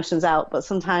getting the emotions out, but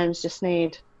sometimes just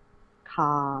need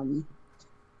calm.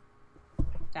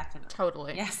 Definitely.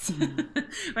 Totally. Yes.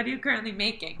 What are you currently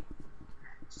making?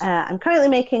 I'm currently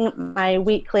making my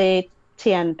weekly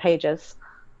TN pages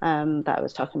that I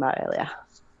was talking about earlier.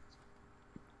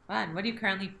 Fun. What are you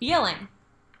currently feeling?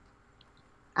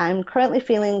 I'm currently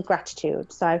feeling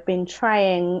gratitude. So I've been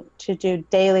trying to do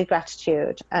daily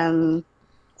gratitude.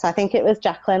 So I think it was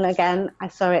Jacqueline again. I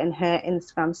saw it in her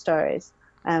Instagram stories,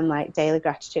 like daily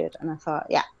gratitude. And I thought,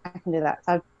 yeah, I can do that.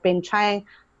 So I've been trying.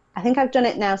 I think I've done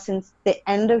it now since the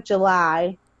end of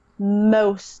July,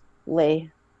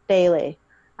 mostly daily,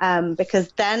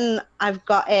 because then I've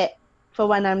got it for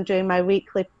when I'm doing my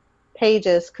weekly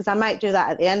pages, because I might do that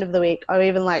at the end of the week or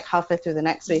even like halfway through the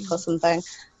next week or something.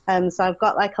 So I've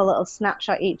got like a little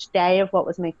snapshot each day of what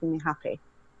was making me happy.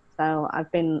 So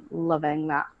I've been loving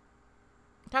that.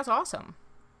 That's awesome.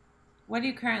 What do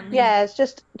you currently... Yeah, it's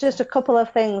just a couple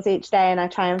of things each day, and I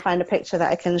try and find a picture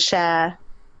that I can share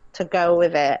to go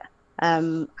with it.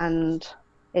 And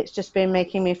it's just been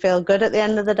making me feel good at the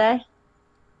end of the day.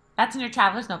 That's in your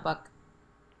traveler's notebook.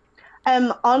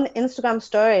 On Instagram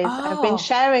stories. I've been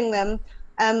sharing them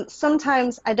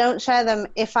Sometimes I don't share them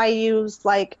if I use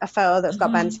like a photo that's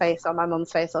got Ben's face or my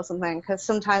mum's face or something, because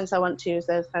sometimes I want to use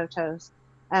those photos.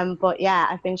 But yeah,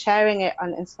 I've been sharing it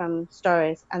on Instagram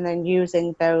stories and then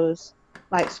using those,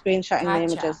 like screenshotting the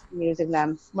images and using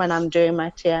them when I'm doing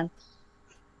my TN.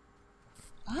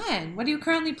 Fun. What are you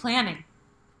currently planning?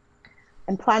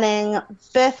 I'm planning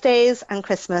birthdays and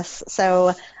Christmas.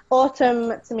 So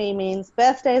autumn to me means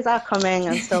birthdays are coming.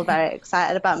 I'm still very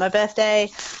excited about my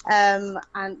birthday. And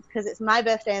because it's my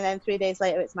birthday and then 3 days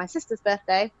later it's my sister's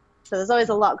birthday. So there's always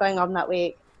a lot going on that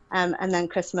week. And then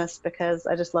Christmas, because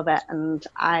I just love it. And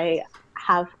I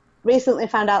have recently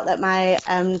found out that my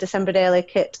December daily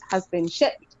kit has been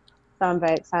shipped. So I'm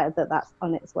very excited that that's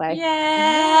on its way.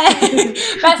 Yay!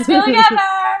 Best feeling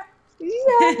ever!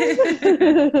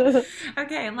 Yes.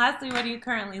 Okay, and lastly, what are you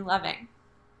currently loving?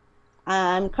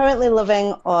 I'm currently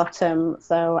loving autumn,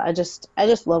 so I just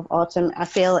love autumn. I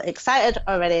feel excited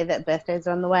already that birthdays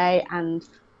are on the way, and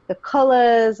the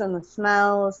colours and the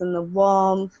smells and the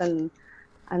warmth and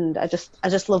I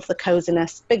just love the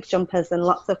coziness, big jumpers and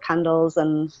lots of candles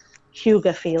and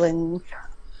hygge feelings.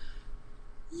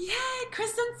 Yay!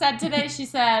 Kristen said today, she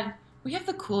said, we have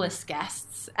the coolest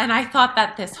guests. And I thought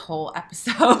that this whole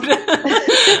episode.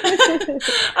 I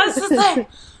was just like,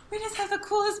 we just have the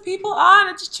coolest people on.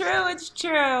 It's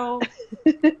true.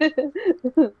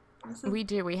 We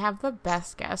do. We have the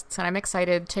best guests, and I'm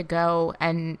excited to go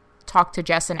and talk to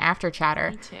Jess in After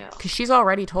Chatter. Me too. Because she's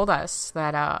already told us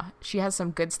that she has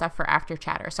some good stuff for After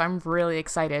Chatter. So I'm really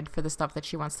excited for the stuff that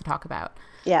she wants to talk about.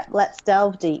 Yeah, let's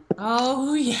delve deep.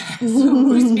 Oh, yes.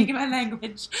 We're speaking my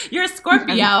language. You're a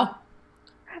Scorpio.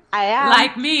 I am.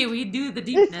 Like me, we do the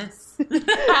deepness.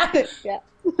 Yeah.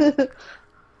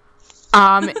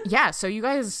 Yeah, so you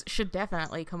guys should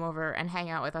definitely come over and hang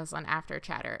out with us on After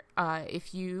Chatter.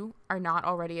 If you are not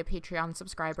already a Patreon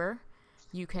subscriber,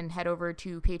 you can head over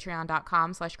to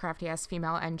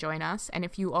patreon.com/craftyasfemale and join us. And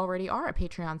if you already are a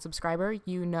Patreon subscriber,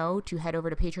 you know to head over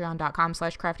to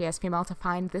patreon.com/craftyasfemale to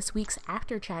find this week's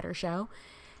After Chatter show.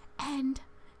 And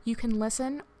you can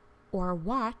listen or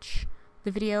watch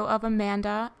the video of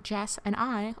Amanda, Jess, and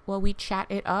I while we chat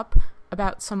it up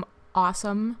about some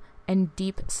awesome and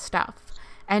deep stuff.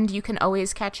 And you can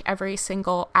always catch every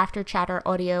single After Chatter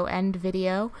audio and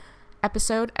video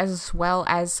episode, as well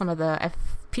as some of the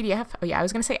PDF. Oh yeah, I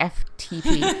was going to say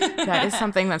FTP. That is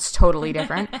something that's totally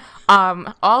different.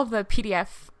 All of the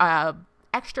PDF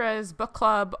extras, book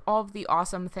club, all of the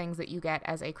awesome things that you get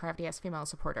as a Crafty Ass Female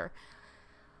supporter.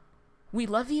 We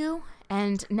love you,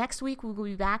 and next week we will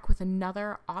be back with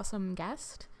another awesome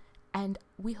guest, and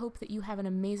we hope that you have an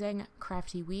amazing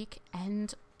crafty week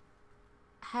and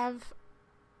have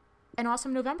an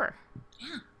awesome November.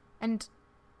 Yeah. And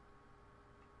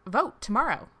vote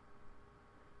tomorrow.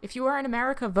 If you are in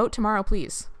America, vote tomorrow,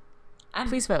 please.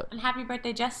 Please vote. And happy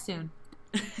birthday, Jess, soon.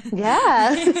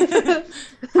 Yes.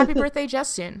 Happy birthday, Jess,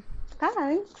 soon.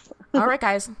 Thanks. All right,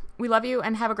 guys. We love you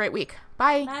and have a great week.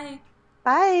 Bye. Bye.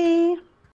 Bye.